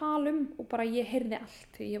og tala og bara ég heyrði allt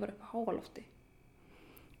þegar ég var upp á háalofti.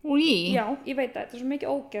 Új. Já, ég veit það, þetta er svo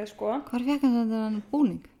mikið ógeð sko. Hvar fékk hann þetta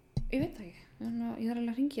búning? Ég veit það ekki, ég þarf alveg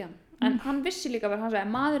að hringja hann. En hann vissi líka verið, hann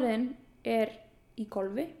sagði maðurinn er í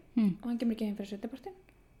golfi og hann kemur ekki heim fyrir seinnipartinn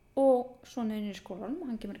og svona inn í skólanum og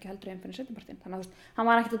hann kemur ekki heldur heim fyrir seinnipartinn. Þannig að hann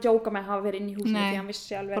var ekkert að djóka með að hafa verið inn í húsinu því hann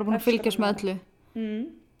vissi alveg. Bara búin að fylgjast með öllu.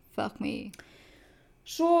 Fuck me.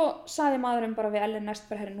 Svo sagði maðurinn bara við Ellen næst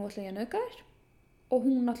bara, herri, nú ætla ég að nauðga þér og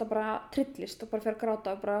hún alltaf bara trillist og bara fer að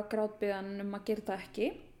gráta og bara grátbiðja hann að gera það ekki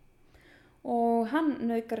og hann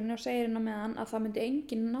nauðgar henni og segir henni með hann að það myndi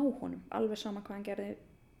enginn ná honum alveg sama hvað hann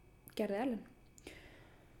gerði Ellen.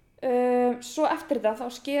 Svo eftir þetta þá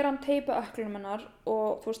sker hann teipa ökklunum hennar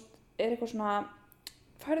og þú veist, eitthvað svona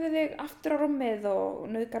færði þig aftur á rúmið og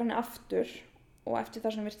nauðgar henni aftur og eftir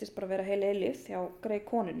það sem virtist bara vera heil eilífð hjá greið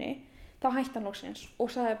konunni þá hætti hann loksins og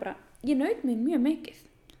sagði bara ég naut mig mjög mikið.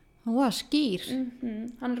 Hann var skýr.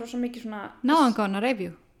 Hann rosa mikið svona Now I'm gonna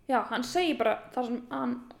review. Já, hann segir bara það sem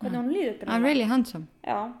hvernig hann líður I'm really handsome.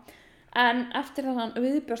 Já, en eftir þannig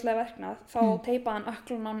viðbjóðslega verknað þá teipaði hann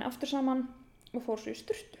ökklunum á henni aftur saman og fór svo í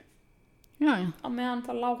sturtu. Já. Á meðan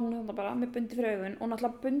það lá hún þarna bara með bundi fyrir augun og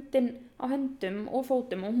náttúrulega bundin á höndum og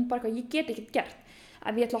fótum og hún bara eitthvað, ég get ekkert gert.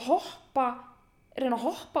 Ef ég ætla að reyna að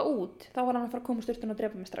hoppa út, þá var hann að fara að koma úr sturtunni og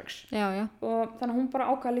drepa mig strax. Já. Og þannig að hún bara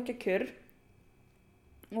ákvað að liggja kjur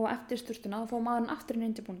og eftir sturtuna þá fór maðurinn aftur inn í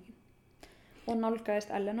undirbúningin og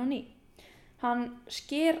nálgaðist Ellen á ný. Hann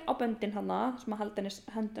sker á böndin hana sem að halda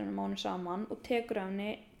hendunum á henni saman og tekur af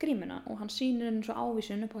henni grímuna og hann sýnir henni svo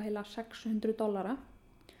ávísun upp á heila $600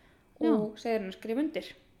 og segir henni að skrifa undir.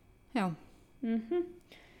 Já.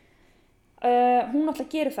 Hún alltaf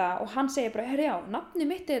gerir það og hann segir bara, herri já, nafni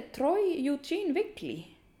mitt Troy Eugene Wigley,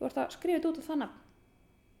 þú ert að skrifa þetta út á það nafn.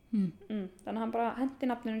 Þannig að hann bara hendi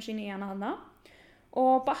nafninu sínu í hana þarna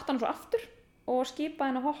og batt hann svo aftur og skipaði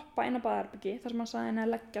henni að hoppa inn á baðherbergi þar sem hann sagði henni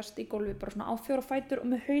að leggjast í gólfið bara svona á 4 fætur og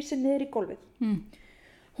með hausinn niður í gólfið.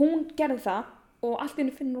 Hún gerði það og allt í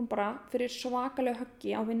henni finnur hún bara fyrir svakalega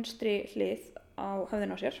höggi á vinstri hlið á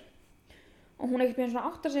höfðinu á sér og hún ekkert byrjun svona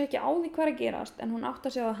áttar sig ekki á því hvað er að gerast en hún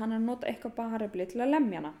áttar sig á að hann er að nota eitthvað baðherbergi til að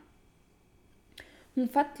lemja hana.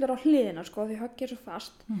 Hún fellur á hliðina sko því höggi er svo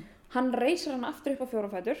fast. Hann reisir hann aftur upp á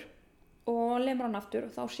 4 fætur og lemur hann aftur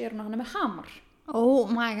og þá sér hún að hann er með hamar. Oh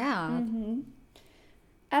my god.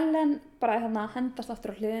 Ellen bara þarna hendast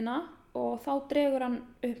aftur á hliðina og þá dregur hann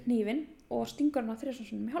upp hnífinn og stingur hann að 3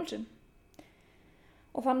 sinnum í hálsinn.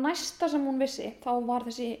 Og það næsta sem hún vissi, þá var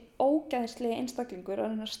þessi ógeðslegi einstaklingur að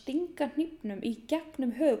reyna að stinga hnífnum í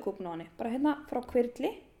gegnum höfuðkúpuna á henni, bara hérna frá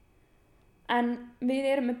hvirfli. En við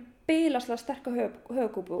erum með bilaslega sterka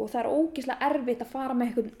höfuðkúpu og það er ógeðslega erfitt að fara með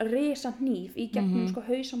einhvern risa hníf í gegnum sko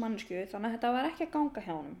haus á manneskju, þannig að þetta var ekki að ganga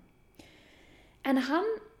hjá honum. En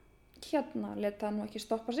hann hérna lét það nú ekki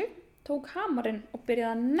stoppa sig, tók hamarinn og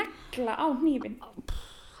byrjaði að negla á hnífinn.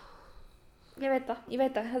 Ég veit það,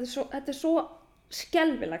 þetta er svo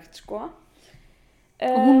skelfilegt sko.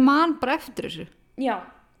 Og hún man bara eftir þessu. Já,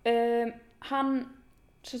 hann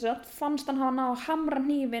fannst hann hafa náð að hamra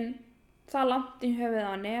hnífinn það langt í höfuð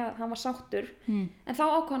á henni að hann var sáttur, en þá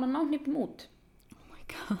ákvað hann að ná hnífnum út. Oh my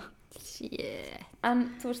god, shit. En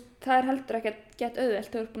þú veist, það er heldur ekki gett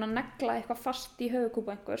auðvelt, þau eru búin að negla eitthvað fast í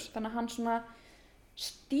höfuðkúpu einhvers, þannig að hann svona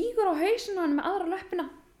stígur á hausinu hann með aðra löppina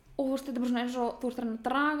og þú veist, þetta er bara svona eins og þú veist, hann að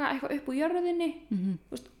draga eitthvað upp úr jörðinni,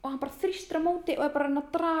 þú veist, og hann bara þrýstir á móti og er bara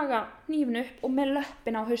að draga hnífinu upp og með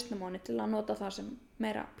löppina á hausnum á henni til að nota það sem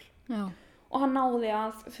meira afl. Já. Og hann náði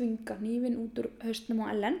að þvinga hnífinn út úr hausnum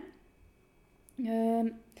á Ellen.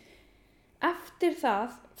 Eftir það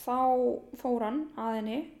þá fór hann að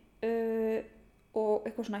henni og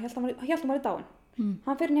eitthvað svona, hélt hann var í dáin.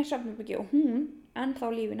 Hann fer inn í svefnherbergi og hún,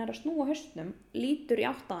 ennþá lífin, er að snúa hausnum, lítur í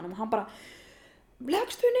átt að hann og hann bara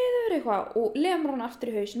leggstu niður eitthvað og lemur hann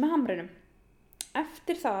aftur í hausinn með hamrinum.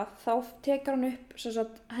 Eftir það þá tekar hann upp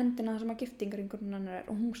hendina þar sem að giftingarringurinn hennar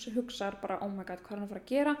er og hún hugsar bara oh my god hvað er hann að fara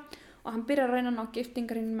að gera og hann byrjar að reyna að ná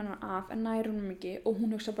giftingarringnum hennar af en nær honum ekki og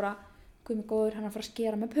hún hugsa bara guð mig góður hann að fara að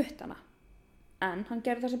skera með puttana. En hann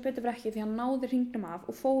gerði það sem betur fyrir ekki því hann náði hringnum af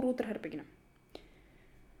og fór út úr herberginu.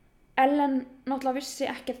 Ellen náttúrulega vissi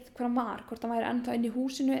ekkert hvað hann var, hvort hann væri ennþá inn í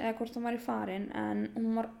húsinu eða hvort hann væri farinn en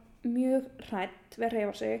hún var mjög hrædd við að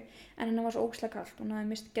hreyfa sig en henni var svo ógeðslega kalt, hún hafði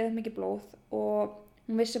misst geðveikt mikið blóð og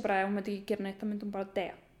hún vissi bara að ef hún myndi ekki gera neitt þá myndi hún bara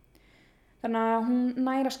deyja. Þannig að hún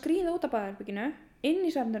nær að skríða út af baðherberginu, inn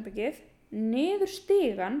í svefnherbergið, niður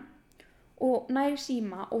stigann og nær í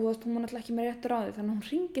síma og þú veist hún var náttúrulega ekki með réttur á því þannig að hún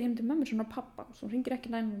hringir heim til mömmu sinnar og pabba og hún hringir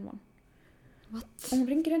ekki 911. What? Og hún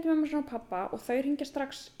hringir heim til mömmu sinnar og pabba og þau hringja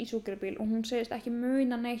strax í sjúkrabíl og hún segist ekki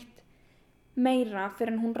muna neitt meira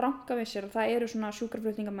fyrir en hún ranka við sér og það eru svona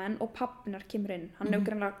sjúkraflutningamenn og pabbinar kemur inn. Hann hefur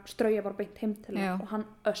greinlega strauja bara beint heim til hennar og hann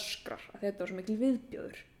öskrar að þetta var svo mikil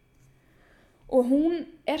viðbjóður. Og hún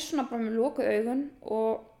er svona bara með lokuð augun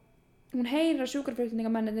og hún heyrir að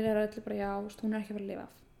sjúkraflutningamennir eru allir bara já, hún er ekki að fara að lifa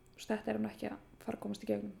af. Þetta er hún ekki að fara að komast í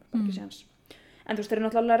gegnum, það er ekki séns. En þú veist, þeir eru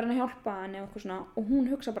náttúrulega að reyna að hjálpa henni og eitthvað svona og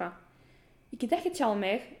hún hugsa bara ég get ekki tjáð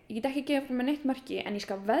mig, ég get ekki gefa frá mér neitt merki en ég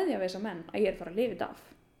skal veðja við þessa menn að ég er að fara að lifa þetta af.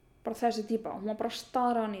 bara þessi típa, hún var bara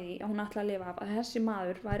staðráðin í því að hún ætlaði að lifa af, að þessi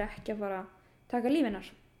maður væri ekki að fara að taka lífinar.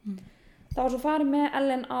 Það var svo farið með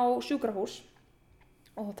Ellen á sjúkrahús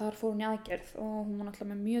og þar fór hún í aðgerð og hún var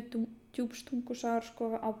náttúrulega með mjög djúpstungusár sko,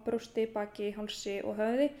 á brjósti, baki, hálsi og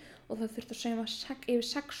höfði og það þurfti að sauma yfir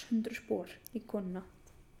 600 spor í konuna.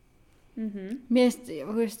 Mér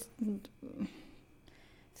veist,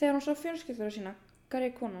 Þegar hún sá fjölskyldur sína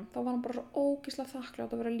greið konan, þá var hún bara svo ógeðslega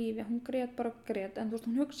þakklátt að vera á lífi, hún grét bara grét, en þú veist,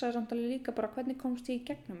 hún hugsaði samt alveg líka bara hvernig komst ég í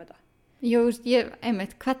gegnum þetta.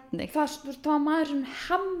 einmitt, hvernig? Það var maður sem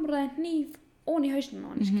hamraði hníf ofan í hausnum á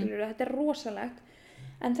hann, skilur, þetta er rosalegt.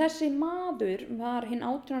 En þessi maður var hinn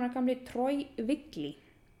 18 ára gamli Troy Wigley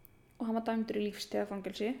og hann var dæmdur í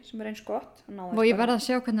lífstíðarfangelsi sem er eins gott. Og ég verð að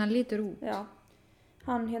sjá hvernig hann lítur út. Já,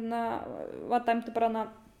 hann var dæmdur bara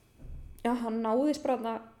hann náðist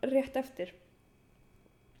bara rétt eftir.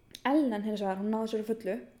 Ellen hins vegar, hún náði sér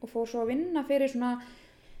fullu og fór svo að vinna fyrir svona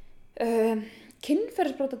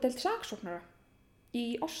kynferðisbrotadeild saksóknara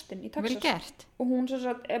í Austin í Texas. Vel gert. Og hún sem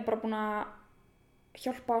sagt er bara búin að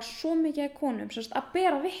hjálpa svo mikið af konum sem sagt að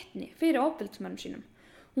bera vitni fyrir ofbeldismönnum sínum.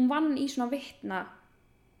 Hún vann í svona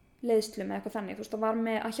vitnaleiðslum eða eitthvað þannig, þú veist, það var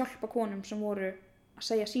með að hjálpa konum sem voru að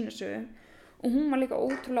segja sína sögu og hún var líka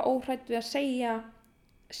ótrúlega óhrædd við að segja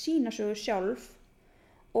sína sögu sjálf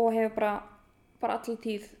og hefur bara allir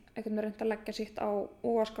tíð einhvern veginn reynt að leggja sitt á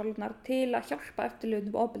óaskálunar til að hjálpa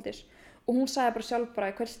eftirlifendum ofbeldis og hún sagði bara sjálf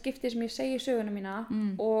bara hvert skipti sem ég segi söguna mína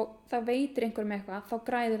og það veitir einhverjum eitthvað þá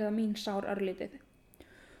græðir það mín sár örlítið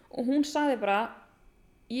og hún sagði bara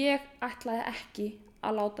ég ætlaði ekki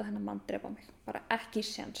að láta þennan mann drepa mig, bara ekki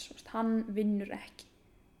séns, hann vinnur ekki.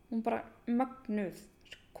 Hún bara mögnuð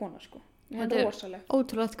kona sko, hún er rosaleg.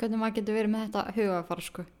 Ótrúlegt hvernig maður getur verið með þetta hugafar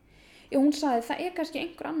sko. Já, hún sagði það er kannski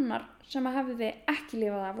einhver annar sem að hefði ekki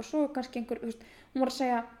lifað af og svo kannski einhver, hún var að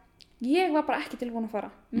segja ég var bara ekki tilbúin að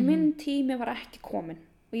fara, minn tími var ekki kominn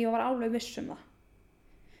og ég var alveg viss um það.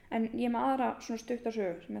 En ég er með aðra svona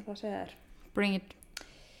stuttasögu sem ég ætla að segja þér. Bring it.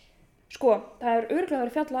 Sko, það er örugglega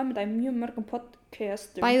verið fjallað um þetta í mjög mörgum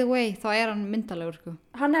podcastum. By the way, þá er hann myndalegur sko.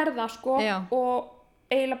 Hann er það sko Já.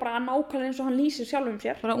 og eiginlega bara nákvæmlega eins og hann lýsir sjálfum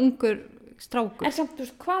sér. Bara ungur strákur. En samt, þú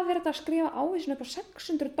veist, hvað er þetta að skrifa ávísun upp á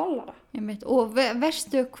 $600? Einmitt. Og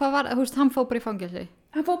veistu hvað var, þú veist, hann fór bara í fangelsi.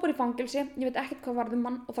 Hann fór bara í fangelsi, ég veit ekkert hvað varð um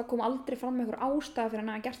hann og það kom aldrei fram með einhver ástæða fyrir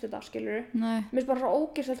hann að gert þetta, skilurðu. Nei. Mér finnst bara svo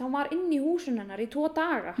ógeðslegt, hann var inn í húsinu hennar í 2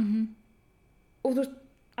 daga. Og þú veist,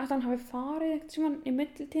 að hann hafi farið eitthvað sem hann í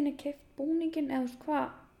millitíðinni keypt búninginn eða þú veist hvað.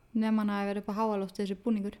 Nefn hann hafi verið upp á háalofti þessi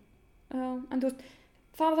búningur. En þú veist,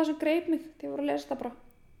 það var það sem greip mig þegar ég voru að lesa þetta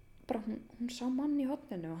bara hún sá mann í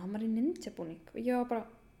horninu og hann var í ninja búning og ég var bara,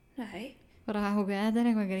 nei. Bara, ok, þetta er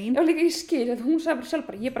eitthvað grín. Já, líka ég skil, þetta hún sagði bara sjálf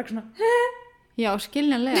bara, ég bara svona, Já,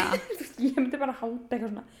 skiljanlega. ég myndi bara halda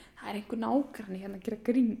eitthvað svona, það er einhver nágranni hérna að gera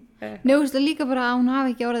grín. Nei, þú veist líka bara að hún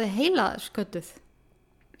hafi ekki orðið heila sköttuð.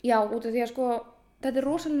 Já, út af því að sko, þetta er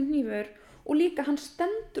rosalega hnífur og líka hann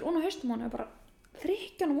stendur ón á haustum hann og bara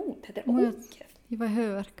þrykkja hann út, þetta er ógeð. Ég fæ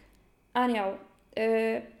höfuverk. En já,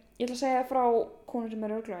 ég ætla að segja frá konu sem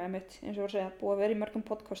er örugglega einmitt, eins og ég var að segja, búið að vera í mörgum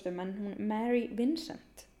podcastum, en hún Mary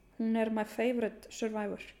Vincent, hún er my favorite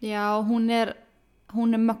survivor. Já, hún er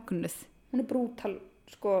mögnuð. Hún er brútal,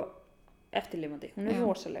 sko, eftirlifandi, hún er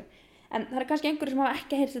rosaleg. En það er kannski einhverjir sem hafa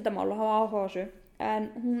ekki heyrt þetta mál og hafa áhuga á þessu, en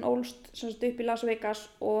hún ólst upp í Las Vegas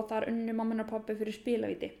og þar unnu mamma hennar og pabbi fyrir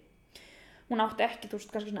spilavíti. Hún átti ekki, þú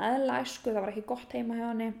veist, kannski svona eðlilega æsku, það var ekki gott heima hjá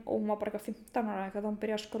henni og hún var bara eitthvað 15 ára eitthvað, þá hún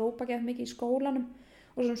byrjaði að skrópa gett mikið í skólanum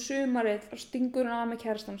og svona sumarið stingur hún af með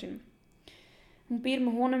kærastanum sínum. Hún býr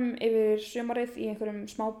með honum yfir sumarið í einhverjum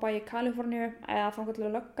smábæ í Kaliforníu eða þangað til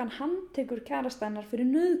að löggan handtekur kærasta hennar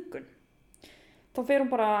fyrir nauðgun. Þá fer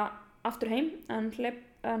hún bara aftur heim en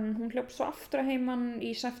hún hljóp svo aftur að heiman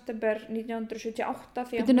í september 1978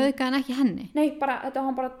 því að Þetta nauðgaði hann ekki henni? Nei, bara, þetta var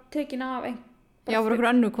hann bara tekin af Já, var okkur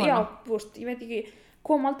önnur kona? Já, þú veist, ég veit ekki,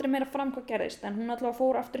 kom aldrei meira fram hvað gerðist en hún allavega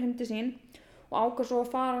fór aftur heim til sín og ákvað svo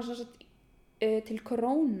að fara sagt, til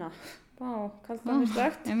Corona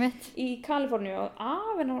í Kaliforníu og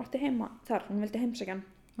af hennar átti heima þar, hún vildi heimsækja hann.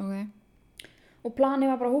 Okay. Og planið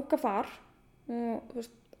var bara að húka far og þú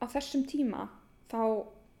veist, á þessum tíma þá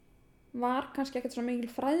var kannski ekkert svo mikil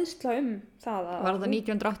fræðsla það að... Var það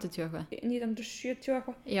 1980 eitthvað? 1970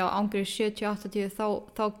 eitthvað. Já, ángrið 70-80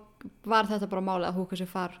 þá var þetta bara málið að húka sér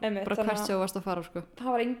far. Einmitt, bara hvert sem þú varst að fara, sko.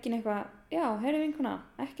 Það var engin eitthvað, já, heyrðu vinkona,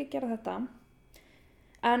 ekki gera þetta.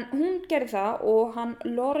 En hún gerði það og hann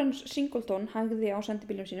Lawrence Singleton hægði á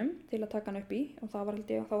sendibílum sínum til að taka hann upp í og það var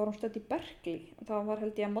hún stödd í Berkeley og það var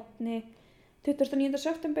held ég að morgni 29.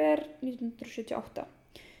 september 1978.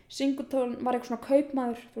 Singleton var eitthvað svona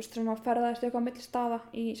kaupmaður, þú veist, sem að ferðaðist eitthvað á milli staða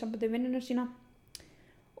í sambandi við vinnunum sína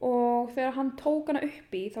og þegar hann tók hana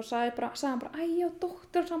upp í þá sagði hann bara æ, já,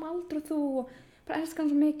 dóttir saman aldrei og þú og bara elskar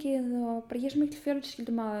hann svo mikið og bara ég er svo mikil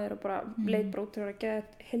fjölskyldumaður og bara leit bara út til að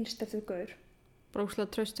geta helst eftir gaur. Brókslega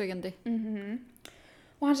traustvekjandi.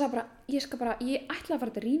 Og hann sagði bara, ég ætla að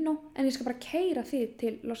fara til Reno en ég skal bara keyra þig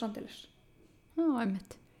til Los Angeles. Já,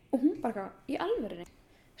 einmitt. Og hún bara í alvörunni.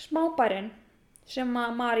 Smábærinn sem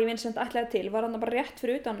að Mary Vincent ætlaði til var hann bara rétt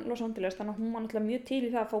fyrir utan Los Angeles þannig að hún var náttúrulega mjög til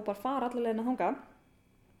í það að fá bara fara allar leiðina þangað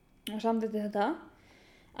og samþykkti þetta.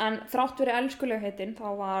 En þrátt fyrir elskulegheitin þá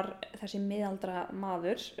var þessi miðaldra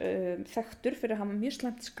maður þekktur fyrir að hafa mjög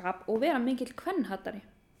slæmt skap og vera mikill kvenhattari.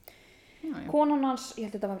 Konan hans, ég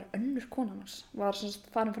held að þetta var önnur konan hans, var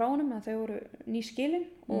farin frá honum en þau voru nýskilin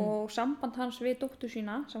og samband hans við dóttur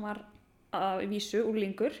sína sem var að vísu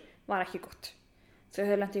úrlingur var ekki gott. Þau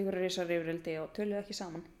höfðu lent í ykkur risarifrildi og töluðu ekki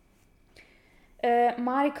saman.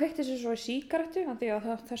 Mary kveikti sér svo í sígarettu því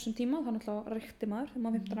að þessum tíma þá náttúrulega reykti maður þegar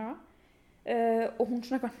maður 15 ára og hún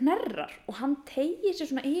svona eitthvað hnerrar og hann teygir sér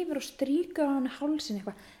svona yfir og strýkur á henni hálsin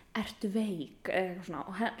eitthvað, ertu veik eitthvað svona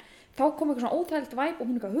og þá kom eitthvað svona óþægilegt væp og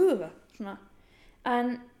hún eitthvað huga svona en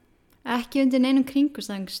ekki undir neinum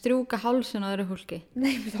kringustæðing strjúka hálsin á öðru fólki.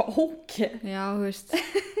 Nei, það ógeð. Já, þú veist.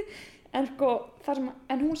 En sko,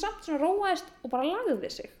 en hún samt svona róaðist og bara lagði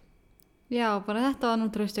sig. Já, bara þetta var nú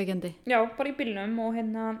traustvekjandi. Já, bara í bílnum og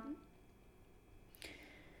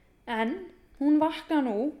en hún vaknaði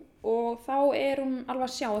nú og þá hún alveg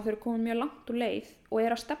að sjá að þau eru komin mjög langt úr leið og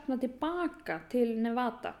að stefna tilbaka til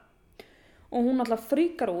Nevada. Og hún alltaf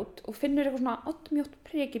fríkar út og finnur eitthvað svona oddmjótt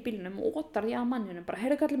prik í bílnum og ótar því að manninum bara,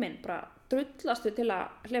 heyrðu kallið minn, bara drullastu til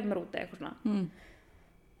að hleypa mér út eitthvað svona.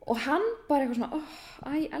 Og hann bara eitthvað svona,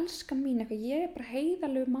 elska mín eitthvað, ég er bara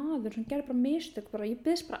heiðarlegur maður sem gerir bara mistök, bara, ég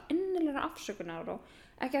biðst bara innilega afsökunar og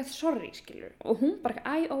ekki að sorry, skilur. Og hún bara,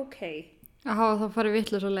 ok. Þá farið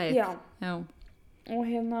vitlaus á leið. Já. Og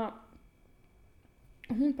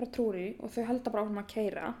hún bara trúir í og þau halda bara áfram að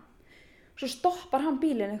keyra. Svo stoppar hann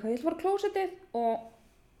bílinn eitthvað, ég ætla að fara á klósettið og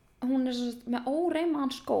hún með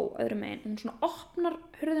óreimaðan skó öðrum megin. Hún svona opnar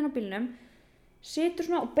hurðina á bílnum, situr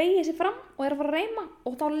svona og beygir sig fram og að fara að reima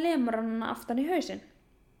og þá lemur hann aftan í hausinn.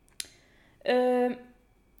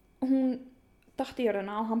 Hún datt í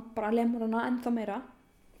jörðina og hann bara lemur hana ennþá meira.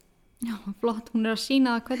 Já, flott, hún að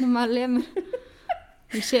sýna það hvernig maður lemur.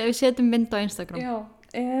 Við setjum mynd á Instagram. Já,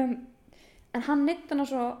 en hann neytti hana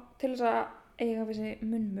svo til þess að eiga við sig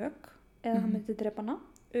munnmök eða hann myndi drepa hana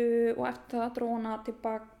og eftir það dró hana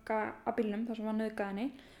tilbaka að bílnum þar sem var nauðgað henni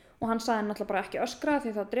og hann sagði náttúrulega bara ekki öskra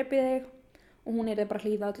því þá drepið þig og hún yrði bara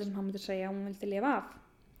hlýða öllu sem hann myndi segja og hún vildi lifa af.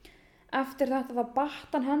 Eftir þetta þá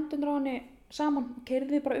batt hann hendurnar á henni saman og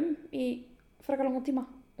keyrði bara í frekar langan tíma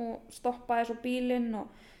og stoppaði svo bílinn og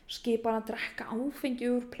skipaði hann að drekka áfengi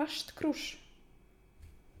úr plastkrús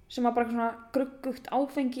sem var bara svona gruggugt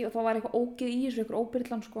áfengi og þá var eitthvað ógeð í þessu, eitthvað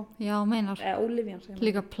óbyrlan sko. Já, meinar. Ólivjan.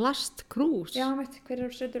 Líka plastkrús. Já, veit,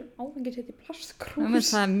 hver setur áfengi setur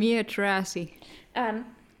plastkrús. Það er mjög trashy. En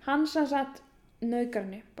hann sem sagt nauðgar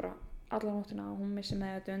henni bara alla nóttina og hún missi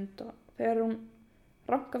með þetta og þegar hún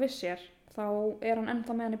rankar við sér þá hann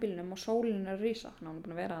ennþá með hann í bílnum og sólin að rísa. Þannig að hann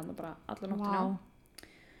búin að vera þarna bara alla nóttina. Wow.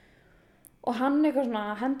 Og hann eitthvað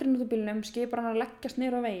svona hendurinn út úr bílnum, skipar hann að leggjast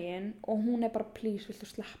niður á veginn og hún bara, please, viltu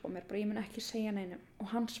sleppa mér, bara ég mun ekki segja neinum. Og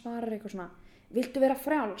hann svarar eitthvað svona, viltu vera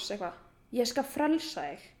frjáls eitthvað, ég skal frelsa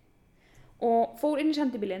þig. Og fór inn í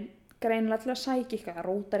sendibílinn, greinilega til að sækja eitthvað,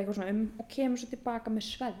 rótar eitthvað svona og kemur svo tilbaka með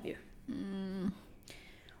sveðju.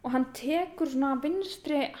 Og hann tekur svona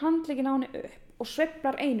vinstri handlegginn á henni upp og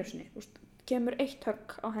sveiflar einu sinni, kemur eitt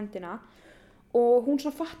högg á hendina. Og hún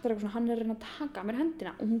svona fattar eitthvað svona, hann að reyna að taka mér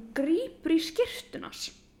hendina og hún grípur í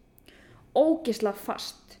skyrtunas ógeðslega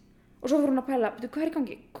fast og svo fyrir hún að pæla, betur hvað í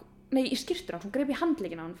gangi? Nei, í skyrtunas, hún greip í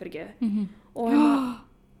handleggina á hann fyrir ekki og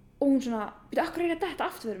hún svona, betur akkur reyna þetta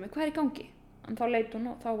aftur fyrir mig, hvað í gangi? En þá leit hún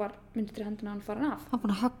og þá var myndri hendina hann farin af. Hann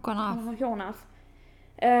búin að höggva hann af. Hann var hjóna af.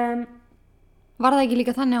 Var það ekki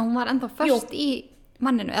líka þannig að hún var ennþá föst í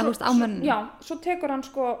manninu, eða þú veist á manninu? Já, svo tekur hann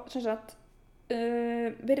sko, sem sagt,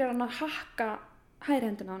 byrjar hann að hakka hægri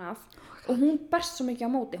hendina hann af og hún berst svo mikið á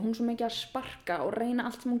móti, hún svo mikið að sparka og reyna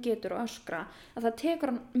allt sem hún getur og öskra að það tekur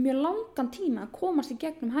hann mjög langan tíma að komast í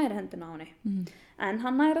gegnum hægri hendina á henni. En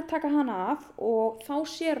hann næri að taka hana af og þá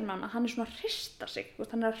sér hann að hann er svona að hrista sig,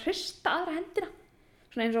 hann er að hrista aðra hendina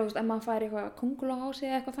svona eins og ef maður fær eitthvað kónguló á sig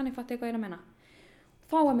eða eitthvað þannig, fatti eitthvað ég er að menna.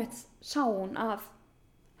 Þá einmitt sá hún að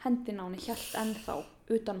hendina á henni hélt ennþá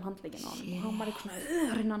utan handlegginn á henni og hann var eitthvað svona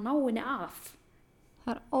að reyna að ná henni af.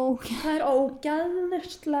 Það er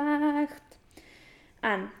ógeðslegt.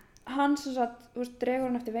 En hann sem sagt, þú veist, dregur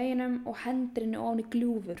hann eftir veginum og hendir henni ofan í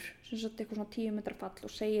gljúfur sem sagt eitthvað svona 10 metra fall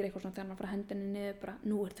og segir eitthvað svona þegar hann fara að henda henni niður bara,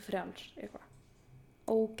 nú ertu frjáls, eitthvað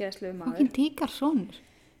ógeðslegu maður. Fokkin tíkar sonur.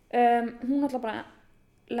 Hún alltaf bara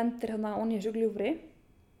lendir hérna ofan í þessu gljúfri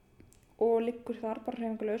og liggur þar bara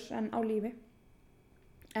hreyfingalaus en á lífi,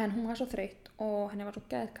 en hún var svo þreytt og henni var svo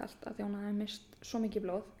geðkalt að því hún hafði mist svo mikið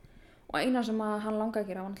blóð og eina sem að hann langaði að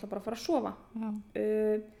gera var alltaf bara að fara að sofa.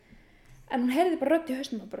 En hún heyrði bara rödd í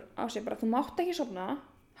hausnum á sig bara, þú mátt ekki sofna,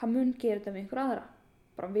 hann mun gera þetta við einhver aðra,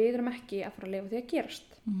 bara við erum ekki að fara að lifa því að gerast.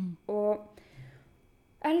 Og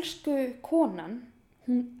elsku konan,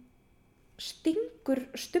 hún stingur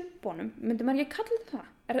stubbunum, myndi maður ekki kalla það?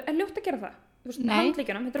 Er ljótt að gera það? Þú veist,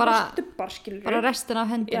 handleikjunum, þetta bara stubbar, skilur. Bara restina af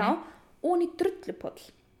hendinni. Já, og hann í drullupoll,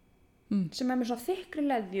 sem með svona þykkri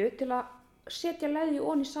leðju til að setja leðju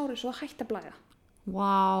onni í sárið svo það hætti að blæða.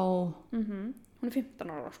 Vá. Hún er 15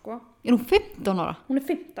 ára, sko. Er hún 15 ára? Hún er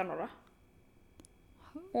 15 ára.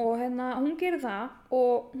 Og hérna, hún gerir það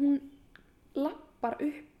og hún lappar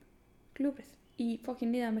upp gljúfrið í fokkin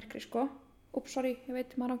niðamyrkri, sko. Úps, sorry, ég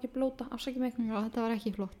veit, maður á ekki blóta, afsækja mig. Já, þetta var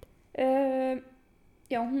ekki flott.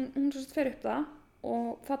 Já, hún svo fer upp það og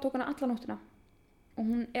það tók hana alla nóttina. Og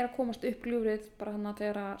hún er að komast upp gljúfrið bara þannig að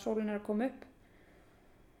þegar sólin er að koma upp.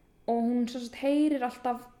 Og hún svo heyrir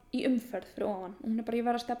alltaf í umferð fyrir ofan. Hún er bara, ég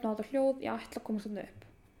verð að stefna á þetta hljóð, ég ætla að komast þarna upp.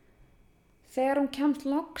 Þegar hún kemst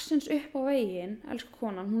loksins upp á veginn, elsku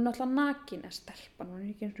konan, hún er alltaf nakin, stelpan, hún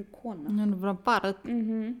er ekki eins og kona. Hún er bara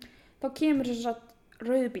barn. Þá kemur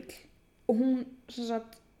rauðbíll og hún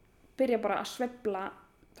byrja bara að sveifla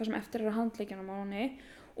það sem eftir er handleikjunum á henni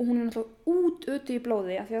og hún er náttúrulega útötu í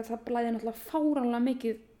blóði af því að það blæði náttúrulega fáránlega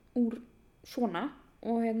mikið úr svona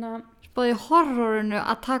og hérna... Spáði horrorinu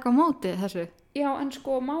að taka á móti þessu? Já, en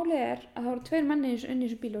sko málið er að það voru 2 menni inn í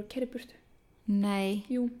þessu bíl og keyrðu burtu. Nei.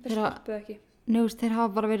 Jú, þeir stoppuðu ekki. Þeir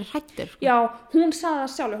hafa bara verið hrættir. Sko. Já, hún sagði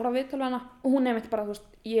það sjálf, ég horfði á viðtölu hana og hún nefndi bara, þú veist,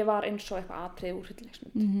 ég var eins og eitthvað atriði úr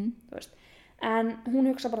hryllingsmynd, þú veist. En hún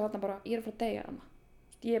hugsa bara þarna bara, ég er að fara að deyja hana.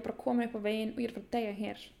 Ég er bara komin upp á veginn og ég er að fara að deyja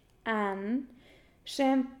hér. En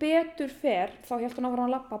sem betur fer, þá hélt hún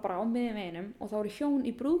að lappa bara á miðjum veginum og þá voru hjón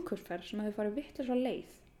í brúðkaupsferð sem hefði farið vitlaus á leið,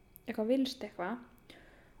 eitthvað vilst eitthvað.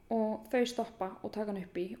 Og þau stoppa og taka hann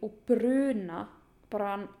upp í og bruna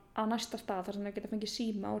bara að næsta stað þar sem þau geta fengið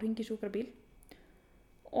síma og ringi sjúkrabíl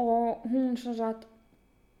og hún sem sagt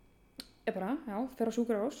er bara, já, fer á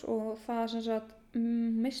sjúkrahús og það sem sagt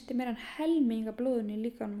misti meira en helming af blóðinu í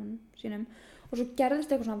líkamanum sínum og svo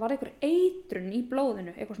gerðist eitthvað svona, var eitthvað eitrun í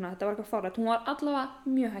blóðinu, eitthvað svona, þetta var eitthvað fárlegt, hún var allavega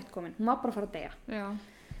mjög hætt komin, hún var bara að fara að deyja. Já.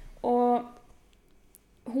 Og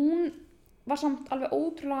hún var samt alveg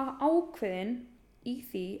ótrúlega ákveðin í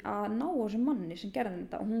því að ná þessum manni sem gerði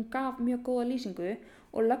þetta og hún gaf mjög góða lýsingu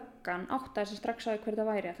og löggan áttaði sig strax á hver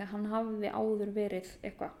það væri þegar hann hafði áður verið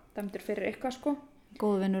eitthvað, dæmdur fyrir eitthvað sko.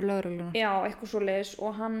 Góðvinur lögreglunnar. Já, eitthvað svoleiðis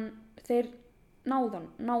og þeir náðu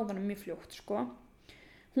hann mjög fljótt sko.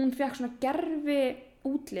 Hún fekk svona gervi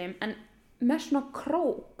útlim en með svona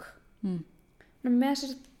krók. Með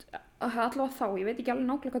allavega þá, ég veit ekki alveg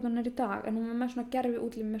nákvæmlega hvað hún er í dag en hún var með svona gervi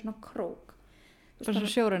útlim með svona krók. Bara svo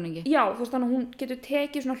sjóræningi? Já, þú veist þannig að hún getur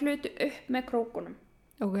tekið svona hluti upp með krókunum.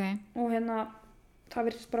 Ok. Og hérna, það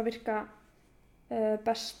virðist bara virka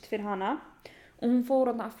best fyrir hana. Og hún fór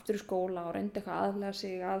hann aftur í skóla og reyndi eitthvað aðlega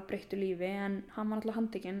sig að breyttu lífi en hann var alltaf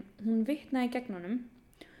handtekinn. Hún vitnaði gegn honum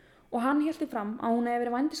og hann hélt í fram að hún hefði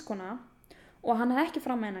verið vændiskona og hann hefði ekki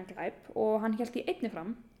fram með hennar glæp og hann hélt í einni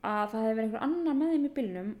fram að það hefði verið einhver annar með þeim í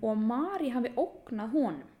bílnum og Mari hafi ógnað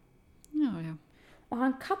honum. Já, já. Og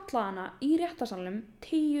hann kallaði hana í réttarsalnum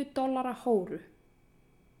 $10 hóru.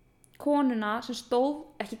 Konuna sem stóð,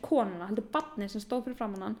 ekki konuna, heldur barnið sem stóð fyrir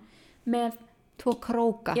framan hann með 2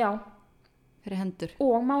 króka. Já. Fyrir hendur.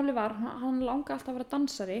 Og máli var, hann langaði alltaf að vera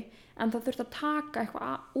dansari en það þurfti að taka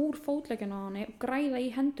eitthvað úr fótlegginu á henni og græða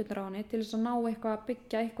í hendurnar á henni til þess að ná eitthvað að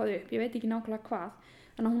byggja eitthvað upp. Ég veit ekki nákvæmlega hvað,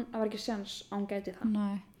 en það var ekki séns að hún gæti það.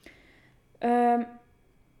 Nei.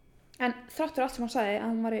 En þrátt fyrir allt sem hann sagði að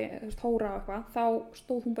hún var í hóra og eitthvað, þá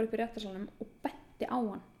stóð hún bara upp í réttarsalnum og benti á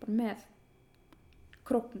hann bara með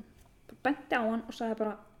króknum. Bara benti á hann og sagði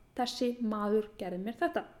bara, þessi maður gerði mér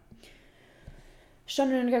þetta.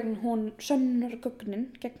 Sönnunargögnin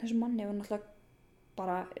gegn þessu manni var náttúrulega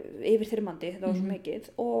bara yfirþyrmandi, það var svo mikið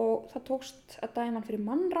og það tókst að dæma hann fyrir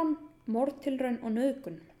mannrán, morðtilraun og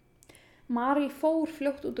nauðgun. Mari fór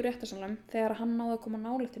fljótt út úr réttarsalnum þegar hann náði að koma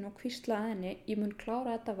nálægt henni og hvíslaði henni, ég mun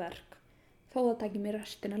klára þetta verk þó það taki mér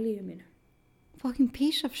restina af lífi mínu. Fucking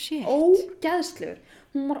piece of shit. Ógeðslegur.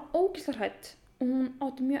 Hún var ógeðslega hrædd og hún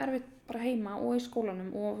átti mjög erfitt bara heima og í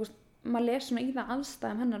skólanum og þú veist, maður les svona í það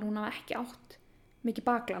aðstæðum hennar, hún hafi ekki átt mikið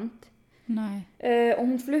bakland. Nei. Og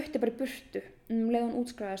hún flutti bara í burtu leið hún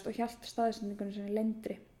útskrifaðist og hélt staðsendingunni sinni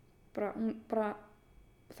leyndri. Hún bara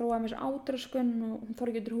þróaði með þessu átröskun og hún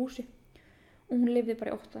þorði ekki út úr húsi og hún lifði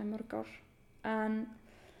bara í 8 í mörg ár. En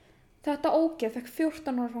þetta ógeð fekk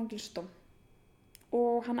 14 ára fangelsisdóm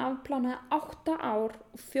og hann afplánaði 8 ár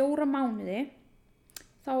og 4 mánuði.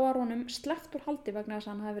 Þá var honum sleppt úr haldi vegna þess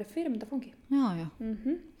að hann hafi verið fyrirmyndafangi. Já.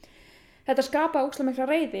 Þetta skapaði ógeðslega mikla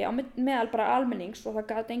reiði á meðal bara almennings og það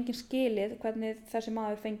gat enginn skilið hvernig þessi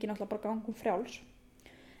maður fengi náttúrulega bara gangum frjáls.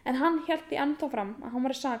 En hann hélt því ennþá fram að hann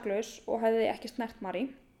væri saklaus og hefði ekki snert Mary.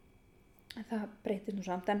 En það breytist nú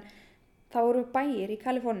samt. En það voru bæir í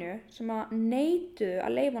Kaliforníu sem að neituðu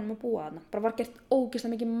að leyfa honum að búa þarna. Bara var gert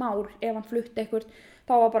ógeðslega mikið mál ef hann flutti eitthvað.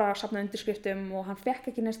 Þá var bara að safna undirskriftum og hann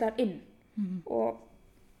fekk ekki neins staðar inn. Og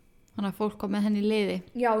Þannig að fólk kom með henni í liði.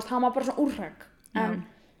 já, hann var bara svona úrræk. En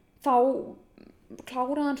þá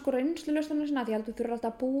kláraði hann sko reynslulausnina sinna því ég held að þú þurfir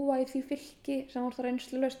alltaf að búa í því fylki sem var það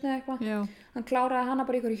reynslulausn eða eitthvað. Já. Hann kláraði hana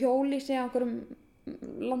bara í einhverju hjólísi á einhverjum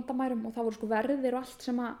landamærum og það voru sko verðir og allt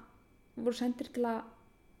sem að voru sendir til að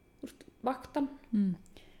vakta hann.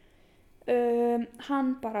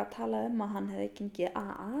 Hann bara talaði að hann hefði gengið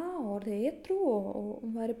AA og orðið edrú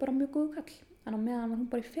og væri bara mjög góð kall. En á meðan var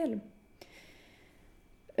hún bara í felum.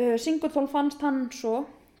 Singleton fannst hann svo,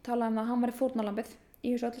 talaði að hann væri fórnarlambið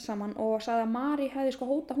í þessu öllu saman og sagði að Mary hefði sko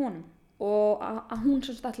hóta honum og að hún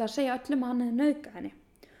sem ætlaði að segja öllum að hann hefði nauðgað henni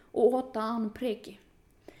og hóta að hann priki.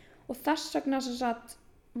 Og þess vegna sem sagt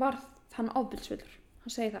var hann ofbeldisfullur.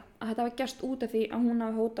 Hann segi það, að þetta var gerst út af því að hún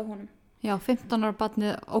hafi hótað honum. Já, 15 ára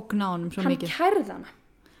barnið ógna honum svo mikið. Hann kærði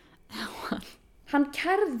hana. Hann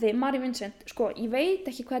kærði Mary Vincent, sko, ég veit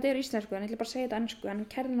ekki hvað þetta er í íslensku, en ég ætla bara að segja þetta ennsku, hann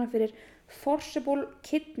kærði hana fyrir forcible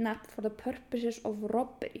kidnap for the purposes of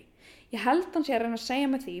robbery. Ég held hann sé að reyna að segja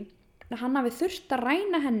með því að hann hafi þurft að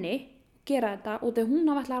ræna henni, gera þetta, og þegar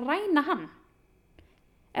hún hafi ætlað að ræna hann.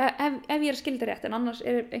 Ef ég er að skilja þetta rétt, en annars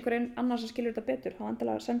er einhver annars að skilja þetta betur, þá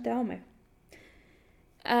endilega sendi á mig.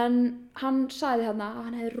 En hann sagði þarna að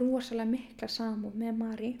hann hefði rosalega mikla samúð með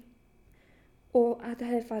Mary og þetta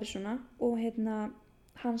hefði farið svona og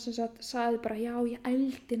hann sem sagt sagði bara já ég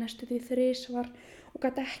ældi næstu því 3 og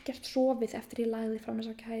gat ekkert sofið eftir ég lagði fram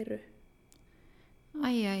þessa kæru. Æ,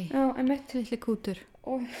 Já, einmitt. litli kútur.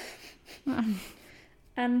 Og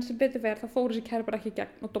en sem betur fer þá fór þessi kæru bara ekki í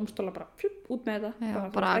gegn og dómstóla bara út með þetta. Já,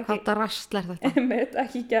 bara hvað það rastlar þetta. Einmitt,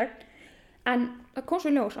 ekki í gegn. En það kom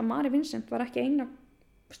svo í ljós að Mary Vincent var ekki eina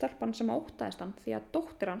stelpan sem óttaðist hann því að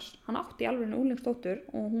dóttir hans, hann átti í alveg úlingsdóttur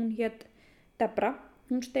og hún hét Debra,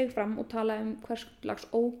 hún steig fram og talaði hvers slags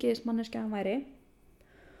ógeðismanneskja hann væri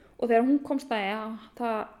og þegar hún komst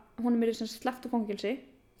að honum er sem sleppt úr fangelsi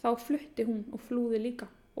þá flutti hún og flúði líka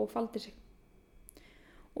og faldi sig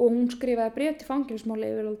og hún skrifaði bréf til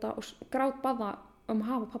fangelsismála yfirvalda og grátbaða að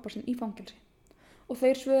hafa pappa sinn í fangelsi og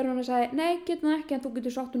þeir svöruðu hann og sagði nei, getur það ekki en þú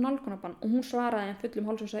getur sótt nálgunarbann og hún svaraði hann fullum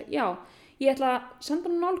háls og sagði já, ég ætla að senda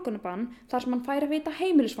hann nálgunarbann þar sem hann fær að vita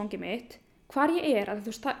heimilisfangi mitt hvar ég er, að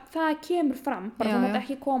þú veist, það kemur fram, bara þú mátt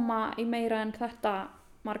ekki koma í meira en þetta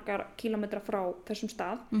margar kílómetra frá þessum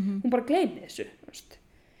stað, hún bara gleymi þessu, veist.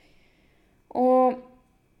 Og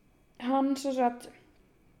hann svo sagt,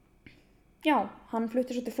 já, hann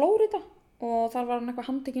flutti svo til Flórida og þar var hann eitthvað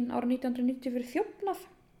handtekinn árið 1990 fyrir þjófnað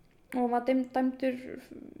og var dæmdur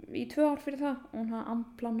í 2 ár fyrir það og hann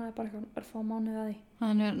amplanaði bara eitthvað örfá mánuði að því.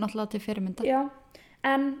 Hann er náttúrulega til fyrirmynda. Já,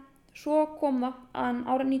 en svo kom það að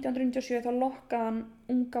árið 1997 þá lokkaði hann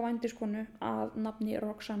unga vændiskonu að nafni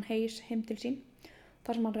Roxanne Hayes heim til sín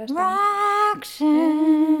þar sem hann reðst á hana.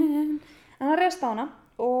 Roxanne! En hann reðst á hana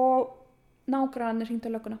og nágrannir hringdu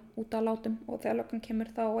lögguna út af látum og þegar löggan kemur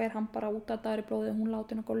þá er hann bara út af dagur í blóði og hún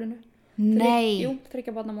látin á gólfinu. Nei! Jú,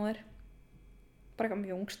 3 barna móðir. Bara eitthvað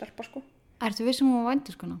mjög ung stelpa sko. Ertu vissum hún var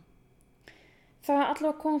vændiskona? Það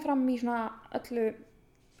allavega kom fram í svona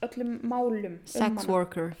öllum málum Sex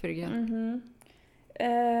worker fyrir ekki.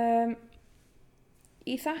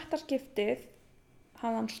 Í þetta skiptið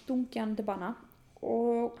hafði hann stungið hann til bana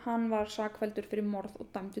og hann var sakfelldur fyrir morð og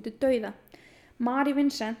dæmdur til dauða. Mary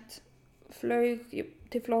Vincent flaug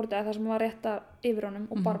til Flórida þar sem hann var rétta yfir honum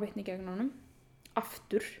og bar vitni gegn honum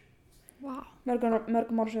aftur mörgum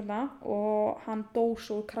árum seinna og hann dó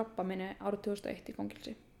svo úr krabbameini árið 2001 í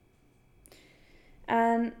fangelsi.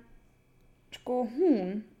 En sko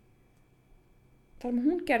það sem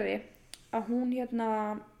hún gerði að hún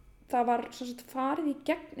það var farið í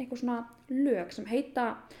gegn eitthvað svona lög sem heita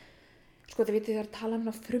sko þið vitið þegar tala um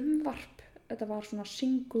frumvarp þetta var svona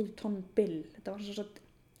Singleton Bill þetta var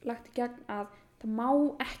lagt í gegn að það má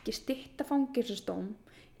ekki stytta fangelsisdóm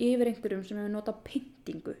yfir einhverjum sem hefur notað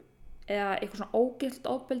pyntingu eða eitthvað svona ógilt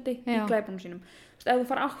ofbeldi í Já. glæpunum sínum. Þú veist, ef þú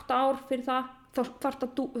fær 8 ár fyrir það, þá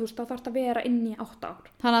þarf að vera inn í 8 ár.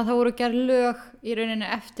 Þannig að það voru gerð lög í rauninu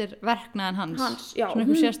eftir verknaðin hans. Já, Svona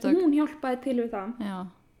einhver sérstök. hún hjálpaði til við það. Já.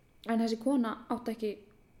 En þessi kona átti ekki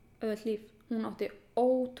auðvelt líf. Hún átti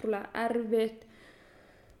ótrúlega erfitt.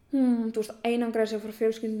 Hún, þú veist, einangraði sig frá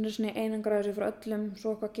fjölskyldinu sinni, einangraði sig frá öllum,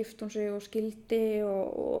 svo eitthvað gift hún sig og skildi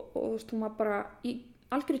og þú veist, hún var bara í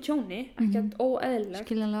algjörðu tjóni, ekkert óeðlilegt.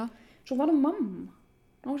 Skiljanlega. Svo var hún mamma,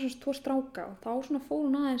 á þess 2 stráka og þá svona fór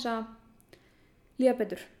hún aðeins að líða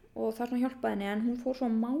betur og það svona hjálpaði henni, en hún fór svo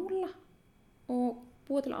að mála og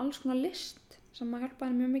búa til alls konar list sem að hjálpaði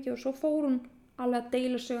henni mjög mikið og svo fór hún alveg að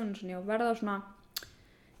deila sögunum sinni og verða svona,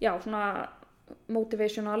 já, svona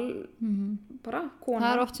motivational bara kona.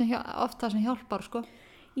 Það er oft það sem hjálpar, sko.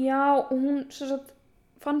 Já, og hún sem sagt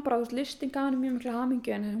fann bara, þú veist, listin gaf henni mjög mikla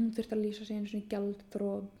hamingju en hún þurfti að lýsa sig einu svona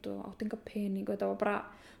gjaldþrot og átti enga pening og þetta var bara,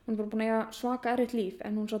 hún var bara búin að eiga svaka erfitt líf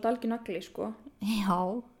en hún satt algjör nagli, sko. Já,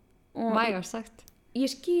 Og vægast sagt. ég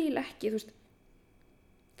skil ekki, þú veist,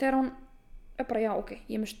 þegar hún er bara, já, ok,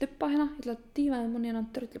 ég er með stubba hérna, ég ætla að dýfa þeim hún í hennan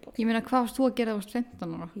drulluból. Ég meina, hvað varst þú að gera þú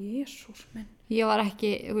 15 ára? Jesús minn. Ég var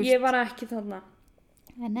ekki, þú veist. Ég var ekki þarna.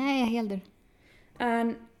 Nei, ekki heldur.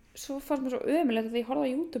 En svo fannst mér svo ömulegt að ég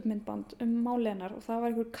horfði á YouTube myndband málið hennar og það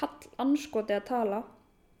var einhver kall anskoti að tala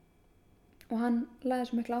og hann lagði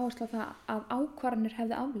svo mikla áherslu á það að ákvarðanir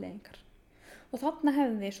hefði afleiðingar. Og þarna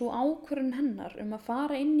hefði svo ákvörðun hennar að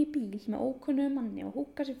fara inn í bíl með ókunnum manni og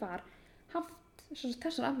húka sér far haft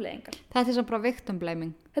þessar afleiðingar. Þetta er svo bara victim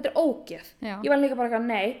blaming. Þetta er ógeð. Já. Ég var líka bara eitthvað,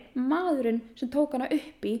 nei, maðurinn sem tók hana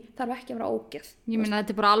upp í þarf ekki að vera ógeð. Ég meina,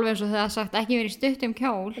 þetta er bara alveg eins og þegar það sagt ekki verið í stuttum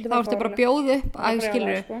kjól, Þetta er þá ertu bara að bjóða upp að ég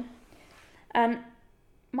skilur. Sko. En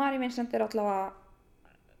Mary Vincent er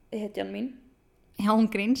allavega hetjan mín. Já,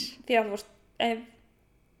 hún gríns. Því að þú veist,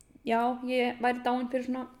 já, ég væri dáin fyrir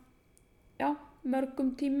svona, já,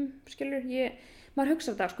 mörgum tímum, skilur, maður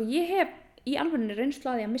hugsa þetta, sko, ég hef í alvörunni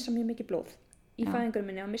reynslu að því að missa mjög mikið blóð. Í fæðingurum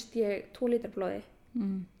minni og misti ég 2 lítra blóði.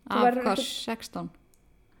 Af verður hvað, ekki- 16?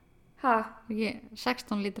 Ha, Ekki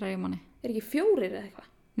 16 lítrar í manni. er ekki 4 eða eitthvað?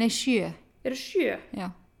 Nei, 7. Eru 7? Já.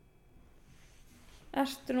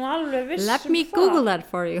 Ertu nú alveg viss Let um me það? Google that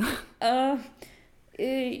for you.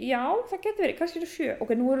 Já, það getur verið, kannski eru 7.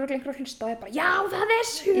 Ok, nú eru einhverjum að hlusta og ég bara, já, það er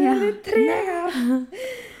 7 tregar.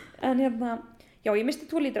 En hérna, já, ég misti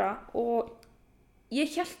 2 lítra og ég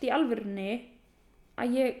hélt í alvörunni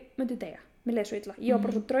að ég myndi deyja. Mér leið svo illa. Ég var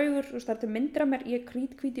bara svo draugur, þú veist, það er til myndir af mér, ég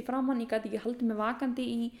hvít í framann, ég gæti ekki haldið mig vakandi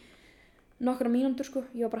í nokkra mínútur, sko.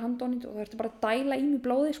 Ég var bara handónýtt og það ertu bara að dæla í mig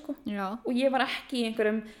blóði, sko. Já. Og ég var ekki í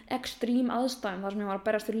einhverjum ekstrím aðstæðum þar sem ég var að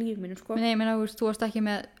berast fyrir líf mínu, sko. Nei, ég meina, þú varst ekki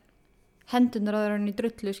með hendunar á þeirra í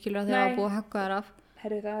drullu, skilur, að þegar Nei. það var búið að höggva þær af.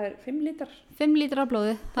 Herru, það er 5 lítrar. 5 lítrar af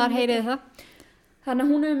blóði, þar heyrið það. Þannig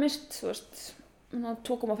að hún hefur mist, þú veist,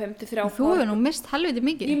 2,5 til 3 Þú hefur nú mist helviti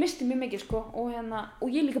mikið. Ég misti mjög mikið, sko, og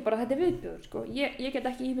ég líka bara, þetta er viðbjóður, sko. Ég get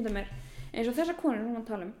ekki ímyndað mér eins og þessar konur hún að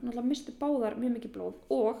tala náttúrulega misti báðar mjög mikið blóð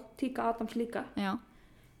og Tíka Adams líka. Já.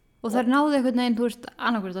 Og þær náðu einhvern veginn, þú veist,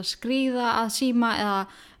 annarkvæmt að skríða, að síma eða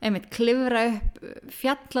einmitt klifra upp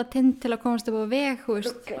fjallatind til að komast upp á veg, þú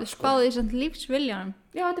veist, Ruglað, sko. spáði í svona lífsviljanum.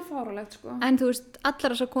 Já, þetta er fáralegt, sko. En þú veist,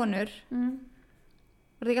 allar þessar konur,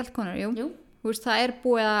 var það ekki allt konur, jú? Jú. Þú veist, það er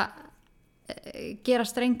búið að gera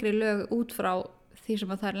strengri lög út frá því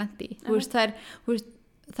sem að það er lendi í. Þú veist,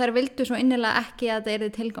 þær vildu svo innilega ekki að þetta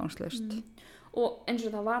er tilgangslaust. Og eins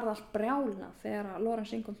og það varð allt brjála þegar að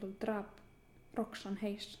Lawrence Ingalls drap Roxanne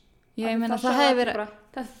Hayes. Já, ég Af því meina, það það sagði hefði allir verið- bara,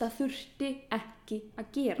 þetta þurfti ekki að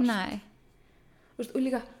gerast. Nei. Þú veist, og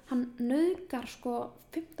líka, hann nauðgar sko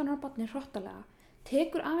 15 ára barni hrottalega,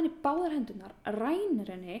 tekur af henni báðar hendunar, rænir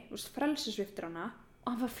henni, þú veist, frelsisviptir hana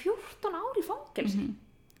og hann var 14 ár í fangelsi.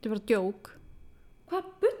 Þetta er bara djók. Hvað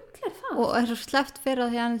bull er það? Og er svo sleppt fyrir það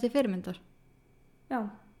því að hann er til fyrirmyndar. Já,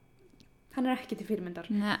 hann er ekki til fyrirmyndar.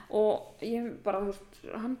 Nei. Og ég bara, þú veist,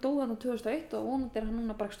 hann dóði þarna 2001 og vonandi er hann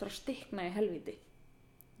núna bara ekstra stikna í helvíti.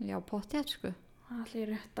 Já, pottið, sko. Það ætla ég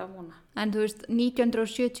rétt að vona. En þú veist,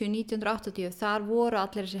 1970, 1980, þar voru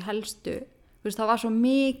allir þessi helstu, þú veist, það var svo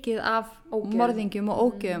mikið af Ógeðum. morðingjum og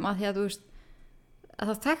ógjöfum að því að þú veist, að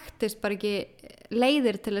það þekktist bara ekki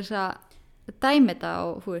leiðir til þess að dæmi þetta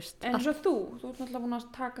og þú veist, En eins og þú ert náttúrulega búin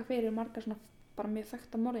að taka fyrir margar svona bara mjög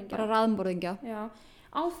þekkta morðingja. bara raðmorðingja. Já,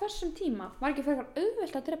 á þessum tíma var ekki frekar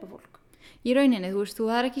auðvelt að drepa fólk. Í rauninni, þú veist, þú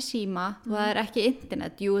er ekki síma, þú er ekki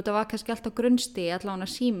internet, jú, þetta var kannski alltaf grunnstigi, allavega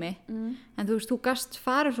sími, en þú veist, þú gast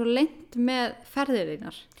farið svo lengt með ferðir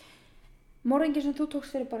þínar. Morðingi sem þú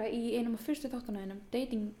tókst fyrir bara í einum af fyrstu þáttunum,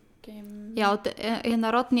 dating game. Já,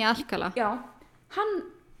 hérna Rodney Alcala. Já, hann,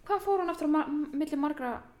 hvað fór hann eftir á milli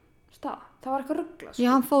margra stað, það var eitthvað ruglað Já,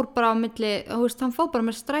 hann fór bara á milli, þú veist, hann fór bara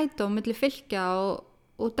með strætó á milli fylkja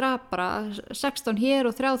og draf bara 16 hér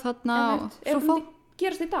og 3 þarna og ef það myndi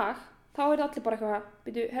gerast í dag þá er það allir bara eitthvað,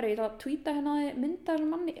 byrju, herri, ég ætla að tweeta hérna mynda þessum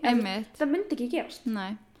manni, Einmitt. það myndi ekki gerast.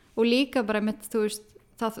 Nei, og líka bara einmitt, þú veist,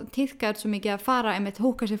 það tíðkaði svo mikið að fara einmitt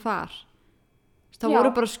húka sér far. Það Já.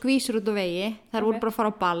 voru bara skvísur út á vegi, þær voru Einmitt. bara að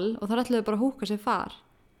fara á ball og þær ætluðu bara að húka sér far.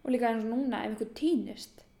 Og líka eins og núna, ef einhver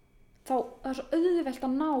týnist þá það er svo auðvelt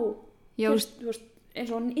að ná Já, þú veist,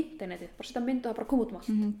 eins og á internetið, bara setja mynd og það bara koma út um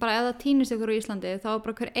allt. Bara ef það týnist ykkur á Íslandi þá er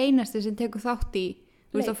bara hver einasti sem tekur þátt í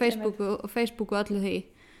þú veist, á Leit, Facebook og allir því.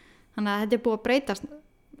 Þannig að þetta er búið að breytast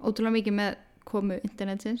ótrúlega mikið með komu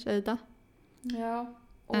internetsins auðvitað. Já,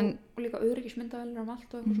 En- og líka öryggismyndavélar um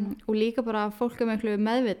allt og eitthvað svona. Og líka bara að fólk er miklu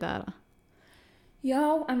meðvitaðara. Já,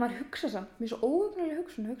 en maður hugsa samt, mér er svo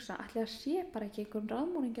óöfnilega hugsa, ætli að sé bara ekki einhvern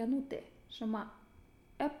ráðmóringi að núti sem að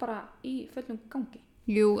er bara í fullum gangi,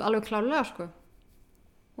 Jú, alveg klárlega sko.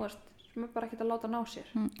 þú veist, sem er bara ekkert að láta ná sér.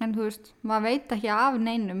 En þú veist, maður veit ekki af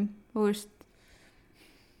neinum, þú veist.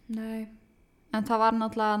 Nei. En það var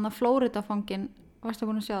náttúrulega hann að Flóridafangin, varstu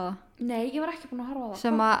búin að sjá það? Nei, ég var ekki búin að horfa á það.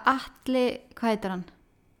 Sem að Atli, hvað heitir hann?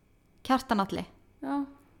 Kjartan Atli. Já,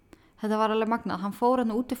 Þetta var alveg magnað. Hann fór hann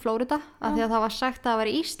út í Flórida af því að það var sagt að það var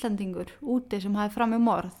Íslendingur úti sem hafi fram með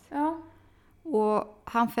morð. já, Og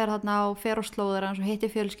hann fer á slóðar hans og hitti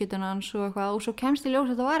fjölskylduna hans og eitthvað og svo kemst í ljós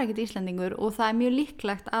að það var ekkert Íslendingur og það er mjög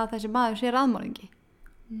líklegt að þessi maður sé raðmorðingi.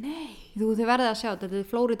 nei, Þið verðið að sjá þetta er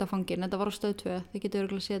Flóridafangin, þetta var á stöð 2, þið getur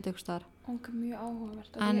örugglega séð þetta eitthvað staðar. ok, mjög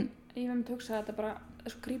áhugavert. En- Ég myndi hugsa að þetta bara,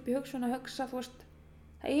 svo creepy hugsun að hugsa, þú veist,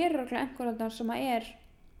 það er örugglega einhverjum sem að er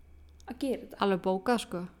að gera þetta. Alveg bókað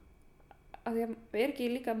sko. Af því að er ekki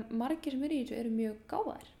líka margir sem eru í þessu eru mjög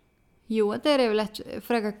gáðar. Jú, þetta er yfirleitt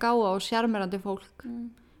frekar gáa og sjarmerandi fólk.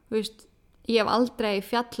 Þú veist, ég hef aldrei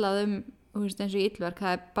fjallað þú veist, eins og í illverk,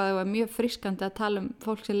 það er bara mjög friskandi að tala um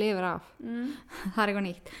fólk sem lifir af. Það er eitthvað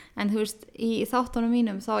nýtt. En þú veist, í þáttunum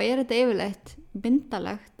mínum þá er þetta yfirleitt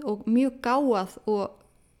myndalegt og mjög gáað og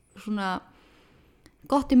svona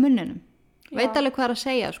gott í munninum. Já. Veit alveg hvað er að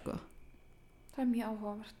segja, sko. Það er mjög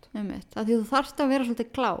áhugavert. Einmitt. Af því þú þarft að vera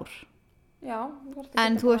svolítið klár. Já, þú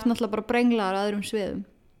En þú ert náttúrulega bara brenglaður á öðrum sviðum.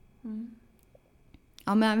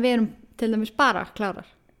 Á meðan við erum til dæmis bara klárar.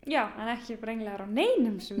 Já, en ekki brenglegar á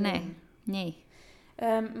neinum sem Nei.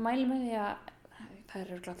 Mæli með því að það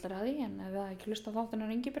eru allir að því, en ef það ekki hlusta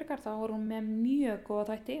þáttunar Ingibjörgar þá er hún með mjög góða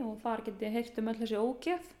þætti og þar getið heyrt um öll þessi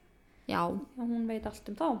ógeð Já, og hún veit allt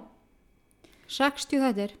um þá. 60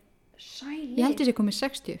 þættir. Sæli. Ég held ég sé komið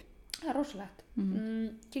 60. Það er rosalegt.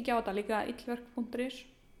 Kíkja á þetta líka illverk.is,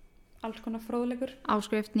 alls konar fróðleikur.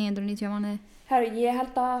 Áskrift 990 mánuði. Herru, ég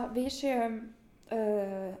held að við séum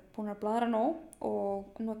búin að bladra nóg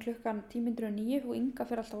og nú er klukkan 10:09 og Inga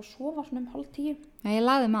fyrir alltaf að sofa svona 9:30. Ég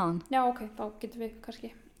laði maðan. Já, ok, þá getum við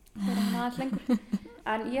kannski vera hann aðeins lengur.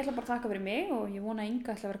 En ég ætla bara að þakka fyrir mig og ég vona að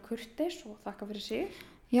Inga ætla að vera kurteis og þakka fyrir sig.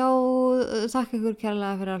 Já, þakka ykkur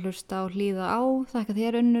kærlega fyrir að hlusta og hlýða á. Þakka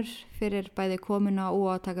þér Unnur fyrir bæði komuna og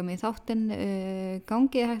að taka mig í þáttinn.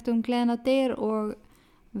 Gangið hægt gleðina dyr og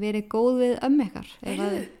verið góð við ykkar.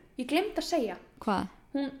 Ég glemd að segja. Hvað?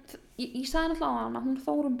 Ég sagði náttúrulega á hana, hún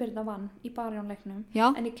Þórunn Birna vann í Barjónleiknum. Já.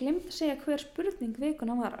 En ég glemd að segja hver spurning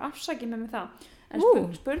vikuna var. Afsakið mig með það.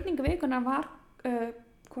 En spurning vikuna var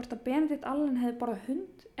hvort að Benedikt Allen hefði borðað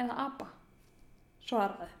hund eða apa.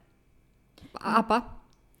 Svaraði. Abba.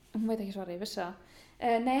 Hún veit ekki svarið, ég vissi það.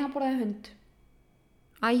 Nei, hann borðaði hund.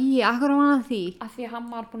 Æ, akkur var hann að því? Af því að hann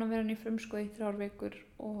var búin að vera hann í frumskói í 3 vikur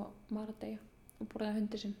og var að deyja og borðaði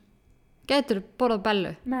hundi sinn. Getur borðað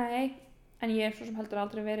bellu? Nei, en ég er svo sem heldur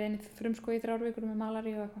aldrei verið inn í frumskói í 3 vikur með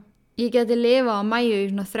malari og eitthvað. Ég geti lifað á Mæju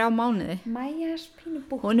í svona 3 mánuði. Mæja spínu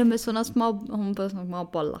búk. Hún er með svona hún er svona smá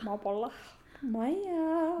bolla. Má bolla.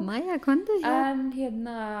 Mæja. Mæja, komdu hér. En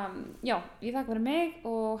já, ég þakka fyrir mig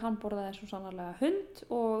og hann borðaði svo sannarlega hund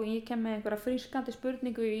og ég kem með einhverja frískandi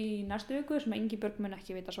spurningu í næstu viku sem Ingibjörg mun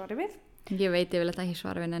ekki vita svari við. Ég veit yfirleitt ekki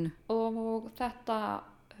svara við nennu. Og þetta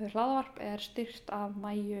hlaðvarp er styrt af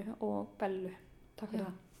Mæju og Bellu. Takk fyrir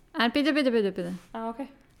það. En bíddu. Ok.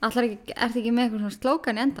 Ertu ekki með eitthvað svona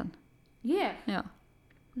slókan í endan? Ég? Já.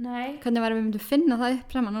 Nei. Hvernig væri við myndum finna það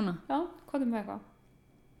upp saman núna? Já, hvað er með eitthvað?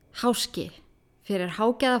 Háski fyrir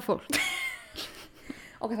hágeða fólk.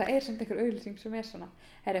 Ok, það er samt einhver auðlýsing sem er svona.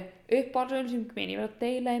 Herru, uppáhaldsauðlýsing mín, ég verð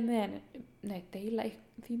að deila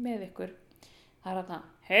því með ykkur. Það er þarna.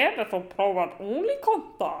 Hefur þú prófað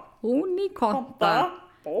Unikonta.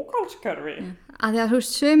 Bókhaldskerfi? Að því að þú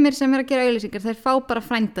veist, sumir sem er að gera auðlýsingar, þeir fá bara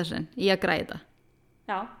frænda sinn í að græða.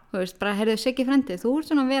 Já. Þú veist, bara heyrðu Siggi frændi, þú ert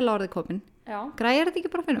svona vel á orðið komin. Já. Græðir þetta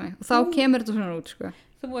ekki bara fyrir mig? Og þá kemur þetta svona út, sko.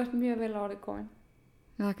 Þú ert mjög vel á orðið komin.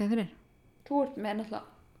 Þakka þér fyrir. Þú ert með náttúrulega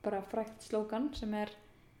bara frækt slókan sem er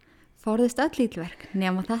Forðist öll lítverk,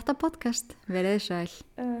 nema þetta podcast, verið sæl.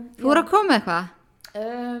 Þú já. að koma með eitthvað?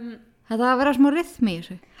 Þetta að vera smá rytmi í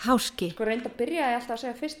þessu. Háski. Sko reynda að byrja ég alltaf að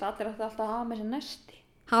segja fyrst að allir ætti alltaf að hafa með sér nesti.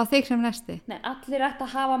 Hafa þig sem nesti. Nei, allir ætti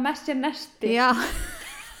að hafa með sér nesti. Já.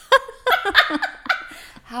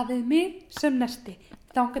 Hafið mig sem nesti.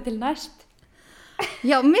 Þangað til næst.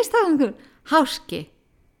 Já, mist það einhver. Háski.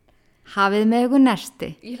 Hafið með ykkur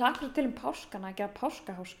nesti. Ég hlakka til páskana að gera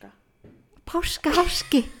páskaháska.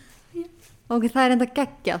 Páskaháski. Ok, það er enda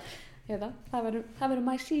geggjað. Það verður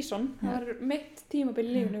my season. Það verður mitt tímabil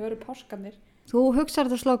í lífinu, verður páskarnir. Þú hugsar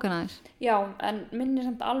þetta slókan aðeins. Já, en minni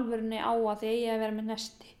samt alvörunni á að þið eigi að vera með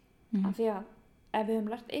nesti. Af því að ef við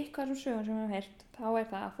höfum lært eitthvað sem sögum sem við höfum heyrt, þá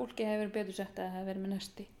er það að fólki hefur verið betur sett að það hefur verið með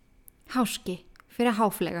nesti. Háski. Fyrir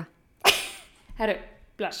háflega. Herru,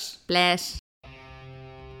 bless. Bless.